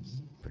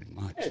 Pretty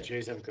much. Yeah,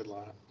 Jays have a good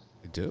lineup.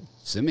 They do.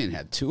 Simeon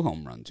had 2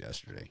 home runs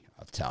yesterday.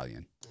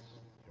 Italian,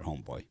 your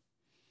homeboy.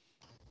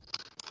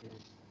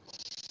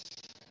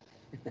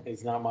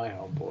 He's not my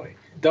homeboy.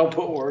 Don't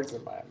put words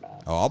in my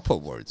mouth. Oh, I'll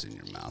put words in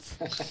your mouth.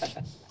 If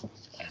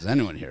there's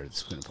anyone here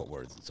that's going to put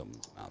words in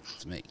someone's mouth,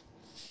 it's me.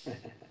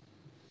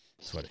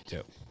 That's what I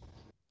do.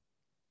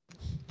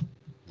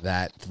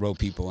 That, throw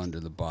people under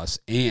the bus,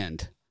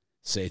 and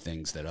say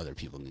things that other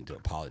people need to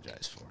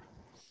apologize for.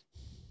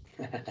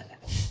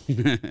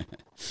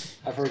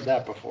 I've heard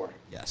that before.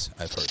 Yes,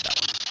 I've heard that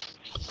one.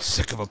 I'm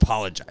sick of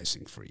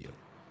apologizing for you.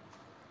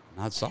 I'm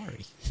not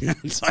sorry.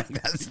 It's like,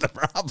 that's the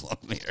problem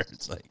here.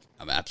 It's like,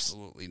 I'm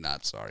absolutely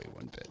not sorry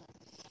one bit.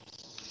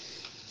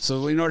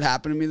 So you know what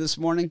happened to me this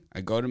morning?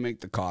 I go to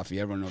make the coffee.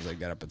 Everyone knows I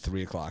get up at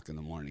 3 o'clock in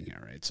the morning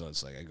here, right? So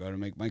it's like I go to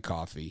make my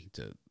coffee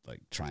to like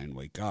try and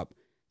wake up.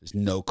 There's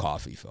no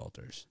coffee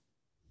filters.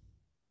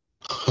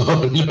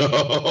 Oh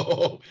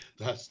no,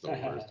 that's the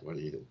worst. What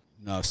do you do?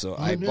 No, so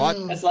I bought.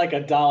 That's like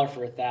 $1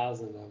 for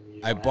 1,000 of them.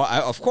 I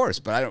bought, of course,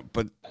 but I don't.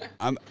 But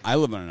I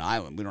live on an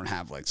island. We don't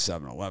have like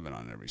 7-Eleven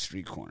on every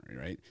street corner,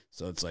 right?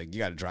 So it's like you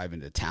got to drive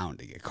into town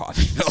to get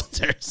coffee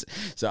filters.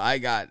 So I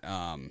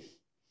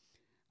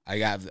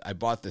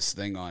bought this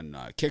thing on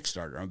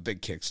Kickstarter. I'm a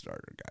big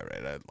Kickstarter guy,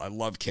 right? I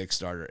love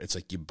Kickstarter. It's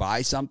like you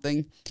buy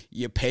something,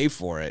 you pay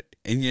for it,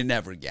 and you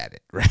never get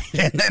it, right?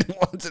 And then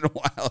once in a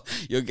while,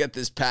 you'll get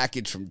this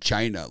package from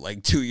China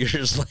like 2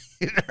 years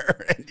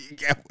later, and you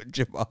get what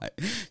you buy.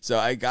 So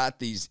I got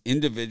these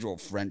individual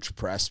French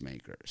press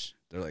makers.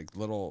 They're like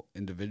little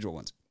individual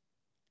ones.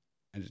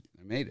 I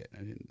made it.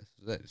 This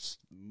is it. It's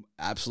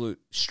absolute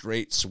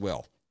straight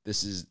swill.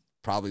 This is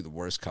probably the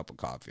worst cup of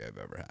coffee I've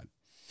ever had.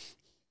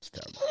 It's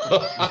terrible.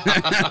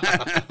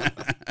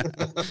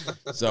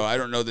 So I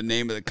don't know the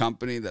name of the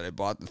company that I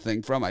bought the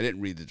thing from. I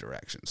didn't read the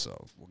directions,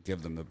 so we'll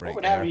give them the break.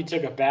 What would happen if you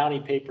took a Bounty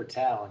paper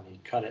towel and you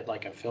cut it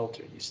like a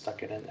filter and you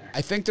stuck it in there?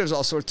 I think there's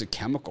all sorts of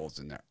chemicals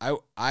in there. I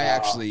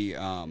actually,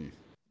 when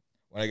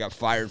I got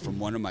fired from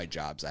one of my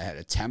jobs, I had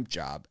a temp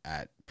job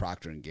at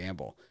Procter &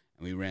 Gamble,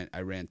 and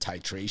I ran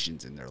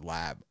titrations in their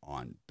lab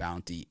on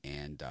Bounty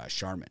and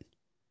Charmin.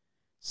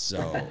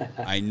 So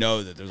I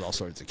know that there's all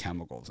sorts of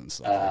chemicals and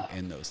stuff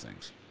in those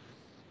things.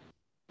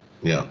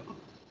 Yeah.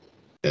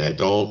 Yeah,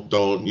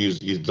 don't use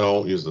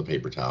the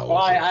paper towel. Well,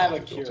 I have a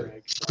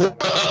Keurig.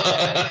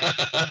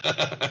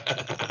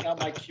 I got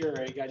my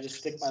Keurig. I just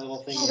stick my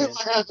little thing in.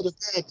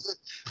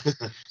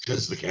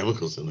 Because the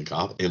chemicals in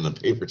the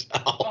paper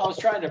towel. Well, I was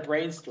trying to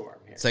brainstorm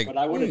here, but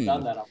I would have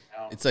done that on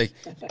my own. It's like,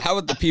 how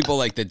about the people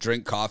like that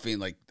drink coffee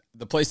and like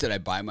the place that I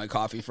buy my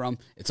coffee from?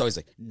 It's always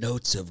like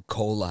notes of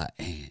cola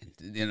and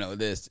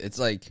this. It's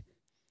like.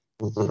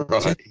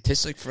 Right. It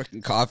tastes like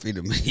freaking coffee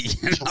to me.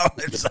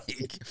 It's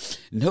like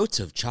notes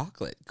of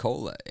chocolate,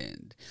 cola,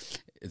 and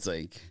it's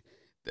like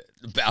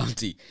the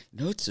Bounty,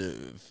 notes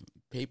of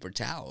paper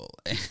towel.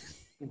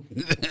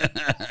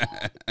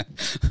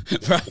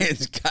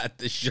 Brian's got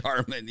the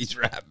Charmin. He's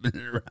wrapping it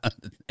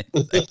around.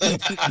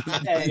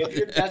 Hey, if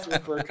you're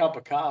desperate for a cup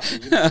of coffee,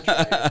 you can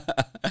try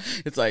it.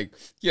 It's like,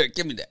 yeah,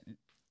 give me that.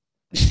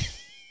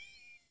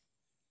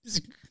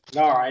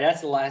 All right,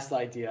 that's the last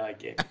idea I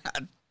gave.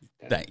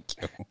 Thank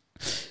you.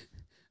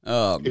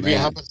 Oh, if man. you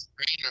have a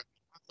strainer,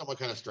 I don't know what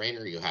kind of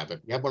strainer you have. If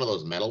you have one of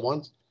those metal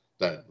ones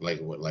that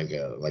like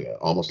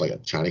almost like a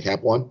China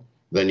cap one,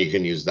 then you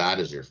can use that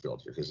as your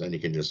filter, because then you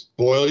can just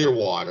boil your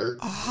water.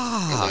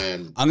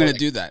 I'm gonna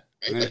do that.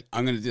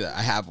 I'm gonna do that.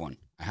 I have one.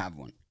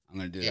 I'm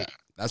gonna do that.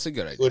 That's a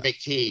good idea. It would make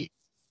tea.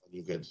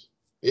 You could.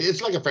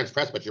 It's like a French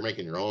press, but you're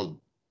making your own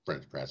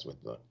French press and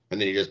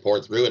then you just pour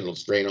it through, and it'll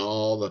strain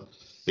all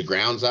the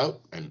grounds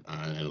out, and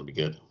it'll be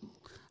good.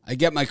 I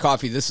get my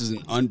coffee. This is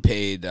an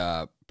unpaid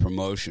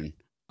promotion.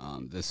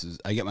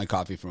 I get my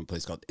coffee from a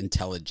place called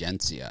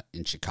Intelligentsia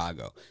in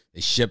Chicago. They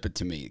ship it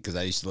to me because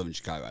I used to live in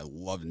Chicago. I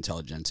love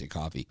Intelligentsia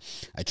coffee.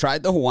 I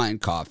tried the Hawaiian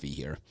coffee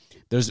here.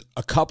 There's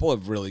a couple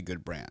of really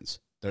good brands.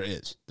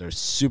 They're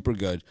super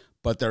good,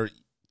 but they're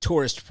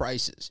tourist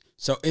prices.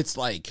 So it's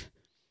like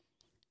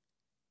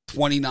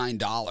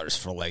 $29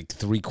 for like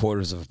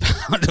 3/4 of a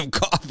pound of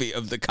coffee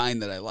of the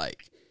kind that I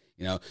like.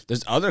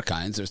 There's other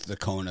kinds. There's the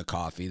Kona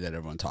coffee that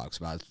everyone talks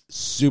about. It's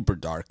super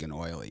dark and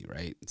oily,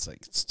 right? It's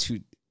like it's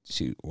too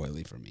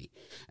oily for me.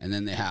 And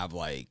then they have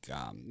like,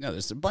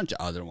 there's a bunch of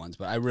other ones,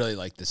 but I really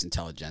like this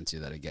Intelligentsia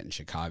that I get in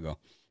Chicago.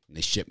 And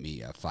they ship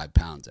me 5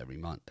 pounds every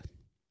month.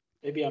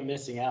 Maybe I'm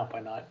missing out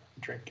by not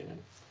drinking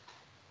it.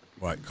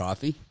 What,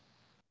 coffee?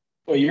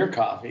 Well, your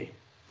coffee.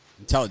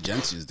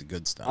 Intelligentsia is the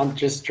good stuff. I'm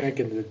just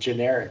drinking the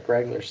generic,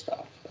 regular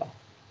stuff. So.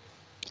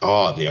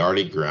 Oh, they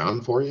already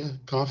ground for you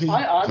coffee?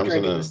 I'm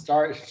drinking it's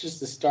just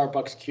the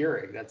Starbucks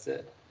Keurig. That's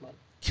it.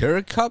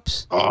 Keurig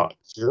cups? Oh,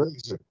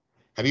 Keurigs.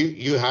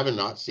 You haven't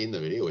not seen the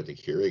video with the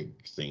Keurig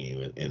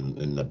thingy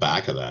in the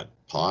back of that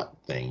pot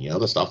thing?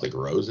 The stuff that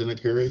grows in a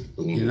Keurig?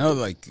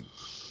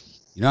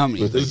 How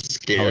many? This is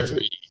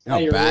scary.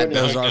 How bad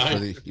those are for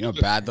the? How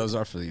bad those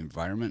are for the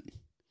environment?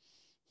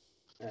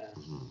 Yeah.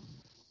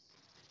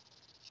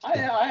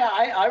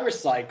 I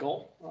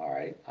recycle. All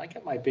right, I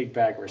get my big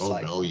bag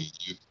recycled. Oh no,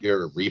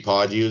 you're a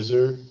Repod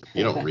user.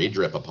 You don't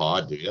re-drip a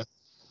pod, do you?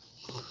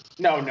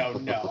 No.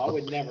 I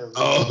would never.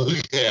 Oh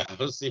yeah,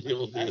 I've seen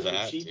people do That's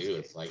that too.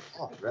 It's like,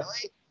 oh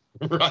really?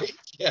 Right?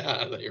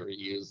 Yeah, they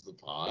reuse the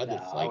pod. No,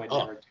 it's like, I would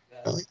never do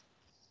that. Really?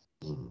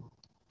 Mm.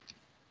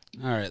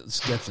 All right, let's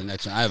get to the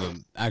next one.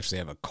 I actually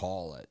have a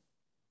call at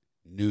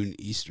noon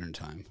Eastern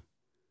time,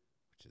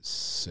 which is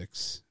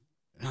 6.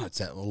 No,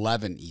 it's at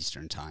 11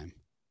 Eastern time.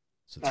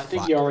 So I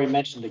think you already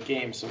mentioned the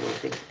game, so we're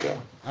good to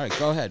go. All right,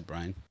 go ahead,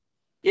 Brian.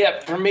 Yeah,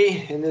 for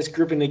me, in this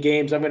grouping of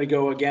games, I'm going to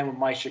go again with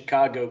my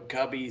Chicago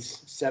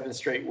Cubbies, 7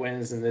 straight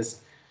wins, and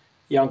this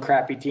young,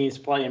 crappy team's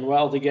playing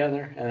well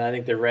together. And I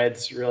think the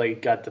Reds really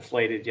got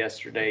deflated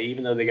yesterday.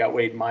 Even though they got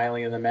Wade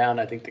Miley in the mound,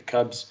 I think the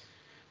Cubs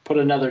put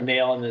another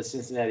nail in the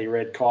Cincinnati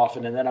Red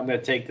coffin. And then I'm going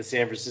to take the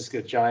San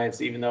Francisco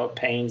Giants, even though it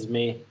pains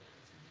me,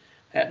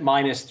 at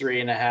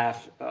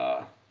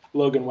 -3.5.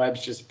 Logan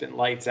Webb's just been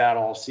lights out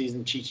all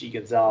season. Chichi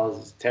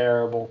Gonzalez is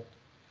terrible.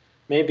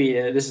 Maybe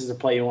this is a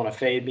play you want to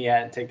fade me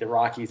at and take the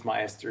Rockies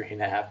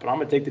 -3.5. But I'm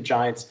going to take the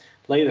Giants,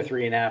 lay the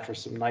 3.5 for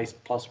some nice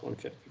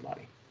 +150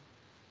 money.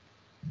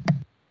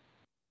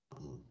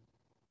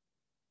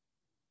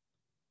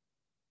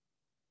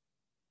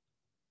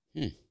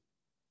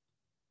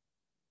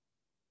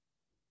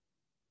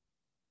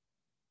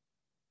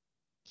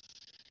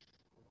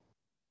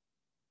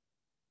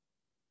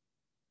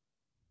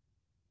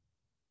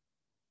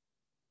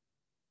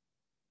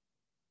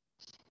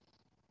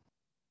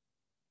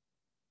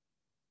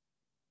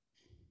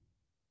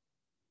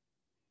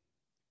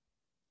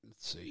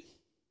 Let's see.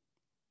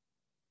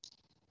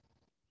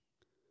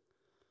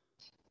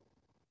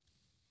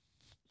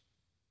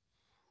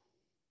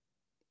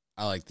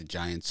 I like the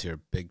Giants here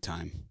big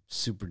time.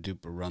 Super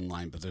duper run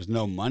line, but there's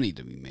no money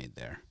to be made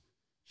there.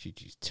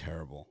 Chichi's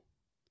terrible.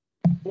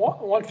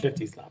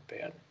 150 is not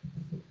bad.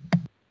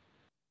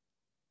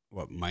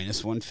 What,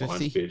 minus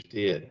 150?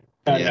 150.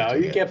 No,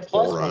 you get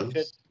plus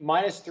 150.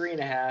 Minus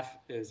 3.5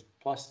 is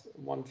plus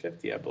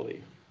 150, I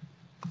believe.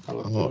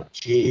 Oh,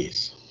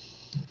 jeez.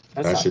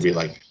 That should be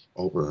like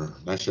over.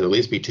 That should at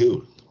least be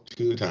two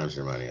times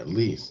your money, at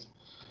least.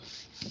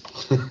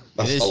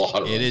 That's a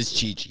lot of it is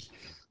Chichi.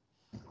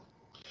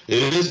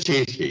 It is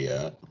Chichi,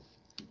 yeah.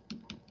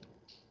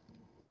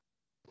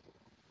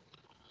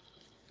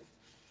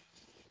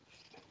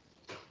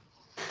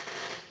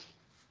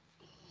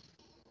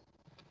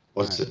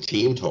 What's the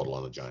team total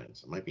on the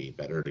Giants? It might be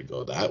better to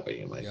go that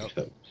way.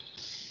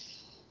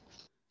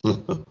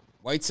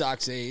 White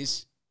Sox,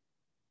 A's,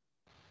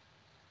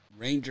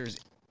 Rangers,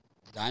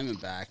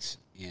 Diamondbacks,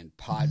 and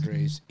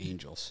Padres,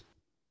 Angels.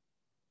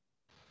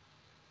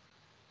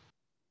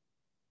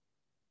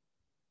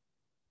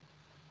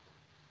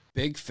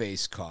 Big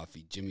Face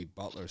Coffee, Jimmy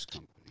Butler's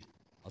company.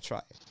 I'll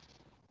try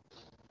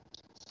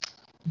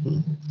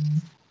it.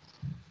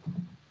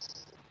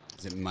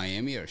 Is it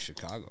Miami or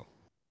Chicago?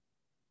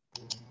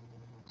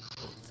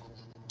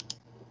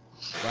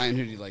 Brian,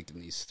 who do you like in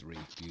these three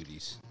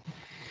beauties?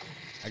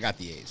 I got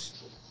the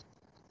A's.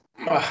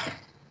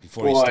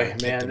 Before you start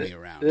kicking me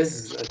around.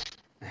 This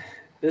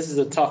is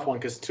a tough one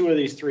because two of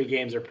these three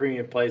games are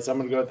premium plays. So I'm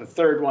going to go with the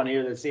third one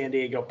here, the San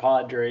Diego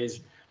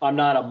Padres. I'm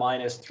not a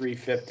minus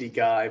 350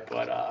 guy,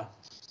 but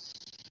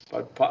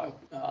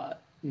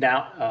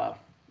now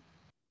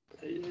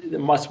the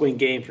must-win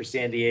game for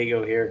San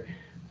Diego here.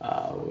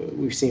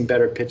 We've seen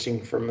better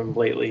pitching from them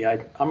lately.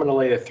 I'm going to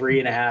lay the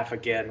 3.5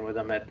 again with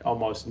them at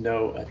almost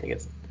no. I think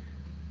it's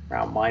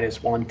around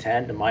minus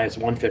 110 to minus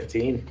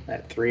 115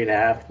 at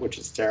 3.5, which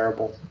is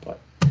terrible. But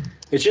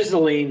it's just a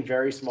lean,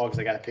 very small because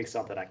I got to pick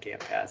something I can't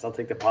pass. I'll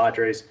take the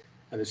Padres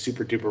and the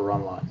super duper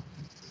run line.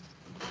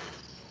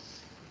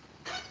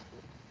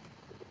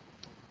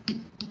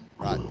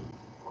 Right.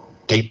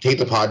 Take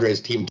the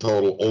Padres team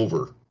total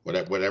over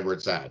whatever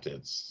it's at.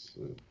 It's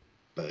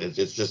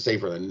just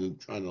safer than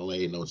trying to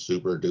lay no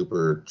super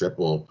duper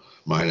triple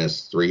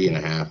minus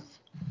 3.5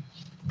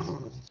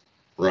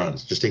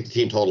 runs. Just take the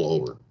team total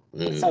over.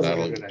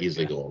 That'll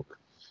easily go over.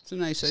 It's a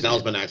nice idea.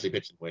 Snell's been actually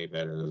pitching way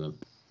better than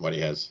what he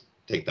has.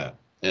 Take that.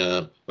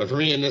 But for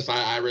me in this,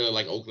 I really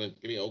like Oakland.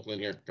 Give me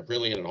Oakland here.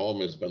 Caprillion at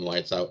home has been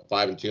lights out.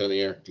 5-2 in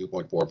the air,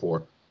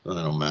 2.44. It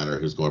don't matter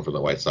who's going for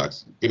the White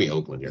Sox. Give me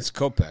Oakland here. It's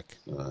Kopech.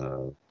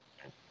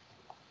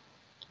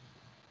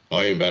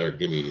 Even better.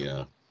 Give me.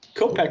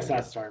 Kopech's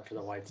not starting for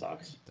the White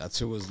Sox. That's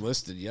who was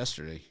listed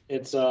yesterday.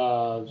 It's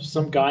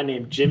some guy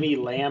named Jimmy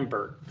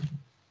Lambert.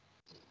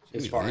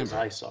 As far as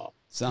I saw.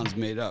 Sounds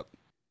made up.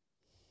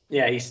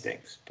 Yeah, he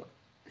stinks. But.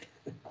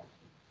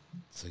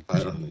 It's like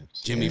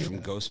Jimmy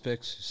from Ghost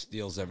Picks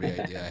steals every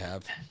idea I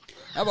have.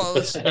 How about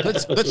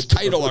let's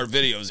title our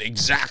videos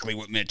exactly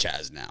what Mitch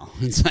has now.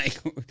 It's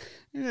like,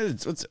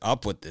 what's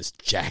up with this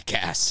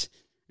jackass?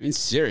 I mean,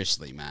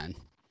 seriously, man.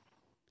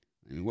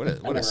 I mean, what a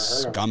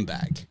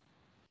scumbag.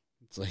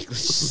 It's like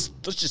let's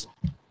just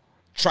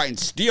try and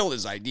steal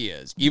his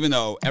ideas, even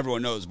though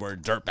everyone knows we're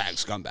dirtbag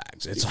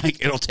scumbags. It's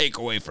like it'll take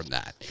away from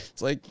that.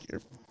 It's like you're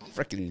a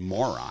freaking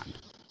moron.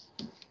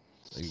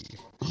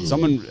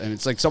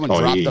 It's like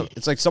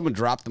someone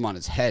dropped them on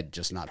his head,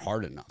 just not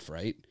hard enough,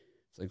 right?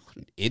 It's like, what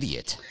an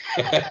idiot.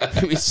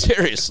 I mean,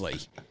 seriously.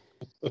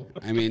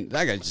 I mean,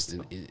 that guy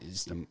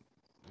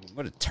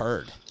what a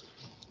turd.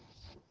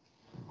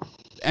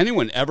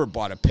 Anyone ever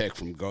bought a pick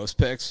from Ghost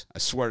Picks? I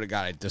swear to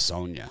God, I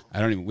disown you.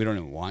 We don't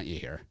even want you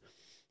here.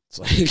 It's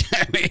like,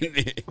 I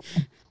mean,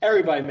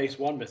 everybody makes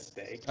one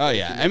mistake. Oh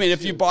yeah, I mean,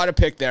 if you bought a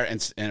pick there,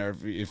 and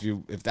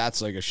if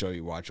that's like a show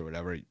you watch or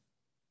whatever,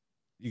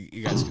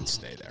 you guys can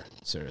stay there.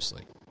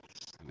 Seriously,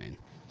 I mean,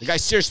 the guy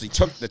seriously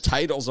took the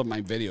titles of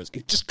my videos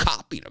and just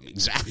copied them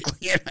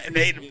exactly and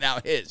made them now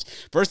his.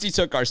 First, he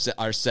took our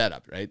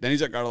setup, right? Then he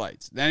took our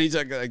lights. Then he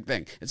took like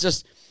thing. It's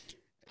just,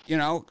 what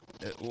are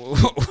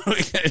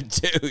we gonna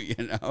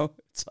do?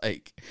 It's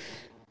like.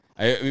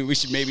 I mean, we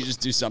should maybe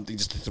just do something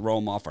just to throw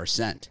him off our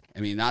scent. I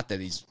mean, not that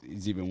he's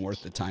even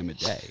worth the time of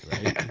day,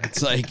 right?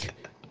 It's like,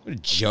 what a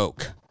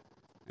joke.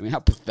 I mean, how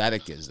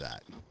pathetic is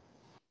that?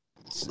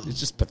 It's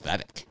just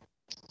pathetic,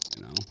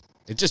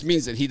 It just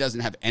means that he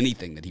doesn't have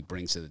anything that he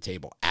brings to the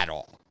table at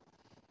all,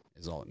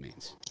 is all it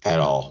means. At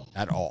all.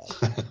 At all.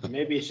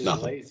 Maybe he's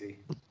just lazy.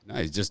 No,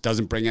 he just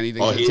doesn't bring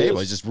anything to the table.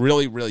 He's just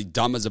really, really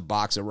dumb as a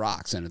box of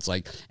rocks. And it's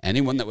like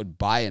anyone that would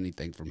buy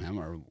anything from him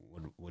or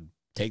would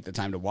take the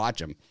time to watch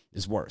him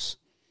is worse.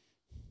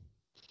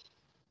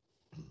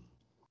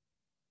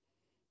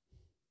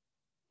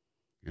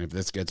 And if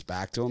this gets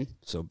back to him,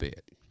 so be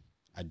it.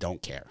 I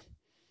don't care.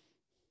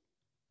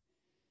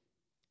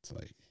 It's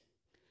like,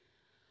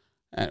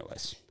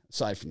 anyways,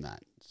 aside from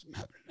that, I'm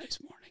having a nice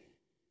morning.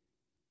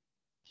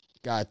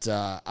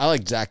 I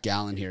like Zach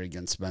Gallen here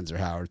against Spencer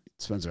Howard.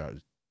 Spencer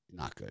Howard,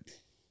 not good.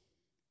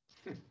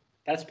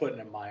 That's putting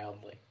it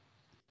mildly.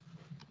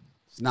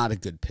 He's not a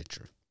good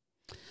pitcher.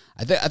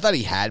 I thought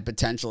he had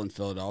potential in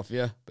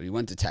Philadelphia, but he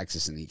went to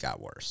Texas and he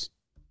got worse.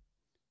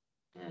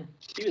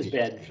 He was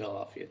bad in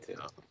Philadelphia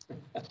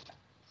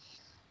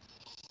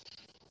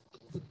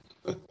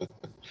too.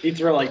 He'd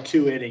throw like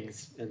 2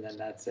 innings and then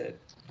that's it.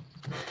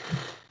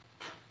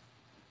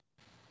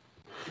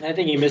 And I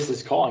think he missed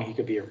his calling. He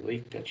could be a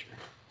relief pitcher,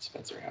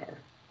 Spencer Howard.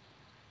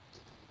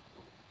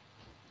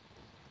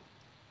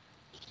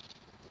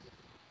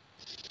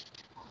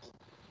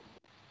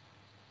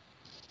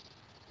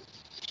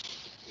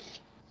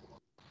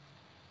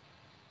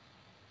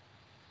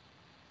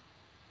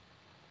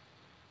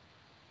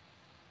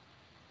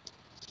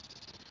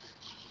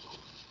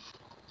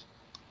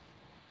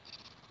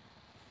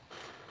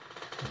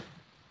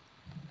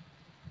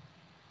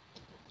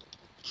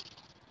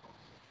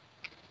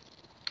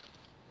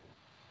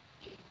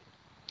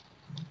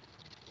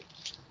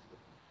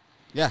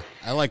 Yeah,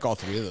 I like all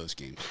 3 of those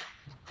games.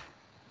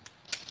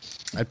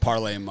 I'd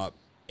parlay them up.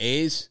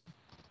 A's,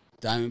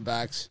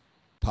 Diamondbacks,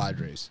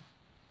 Padres.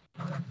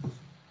 I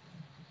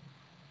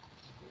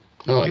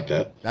like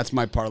that. That's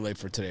my parlay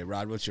for today.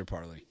 Rod, what's your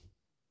parlay?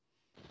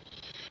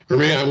 For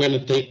me, I'm going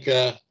to take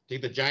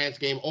the Giants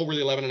game over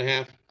the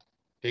 11.5.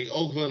 Take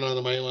Oakland on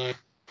the money line.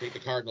 Take the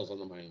Cardinals on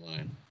the money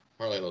line.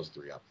 Parlay those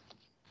 3 up.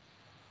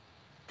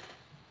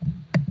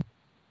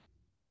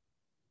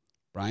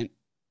 Brian?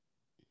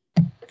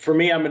 For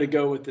me, I'm going to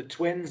go with the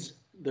Twins,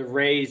 the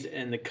Rays,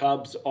 and the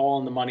Cubs all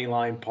on the money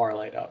line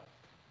parlayed up.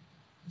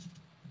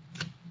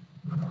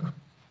 All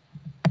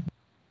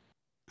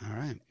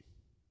right.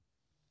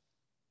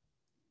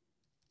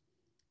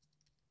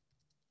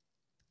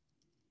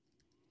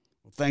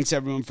 Well, thanks,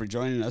 everyone, for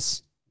joining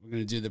us. We're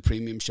going to do the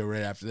premium show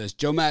right after this.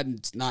 Joe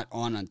Madden's not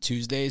on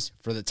Tuesdays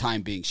for the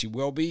time being. She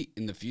will be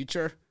in the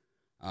future.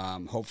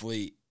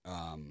 Hopefully,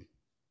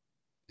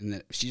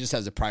 she just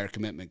has a prior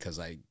commitment because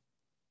I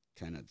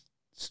kind of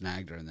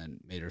snagged her and then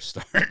made her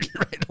start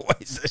right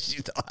away. So she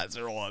still has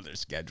her whole other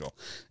schedule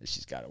that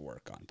she's got to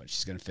work on, but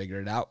she's going to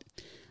figure it out.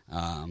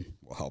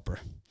 We'll help her,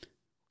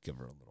 give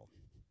her a little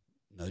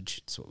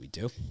nudge. That's what we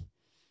do.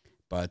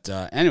 But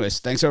anyways,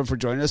 thanks everyone for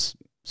joining us.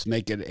 Let's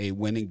make it a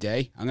winning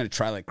day. I'm going to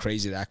try like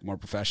crazy to act more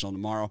professional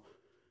tomorrow.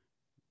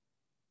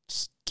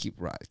 Just keep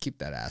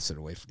that acid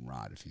away from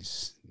Rod if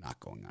he's not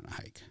going on a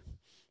hike.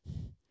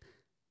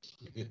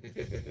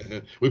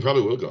 We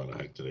probably will go on a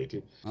hike today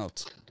too. Oh,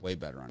 it's way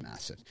better on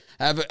acid.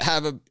 Make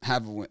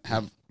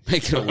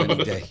it a winning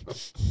day.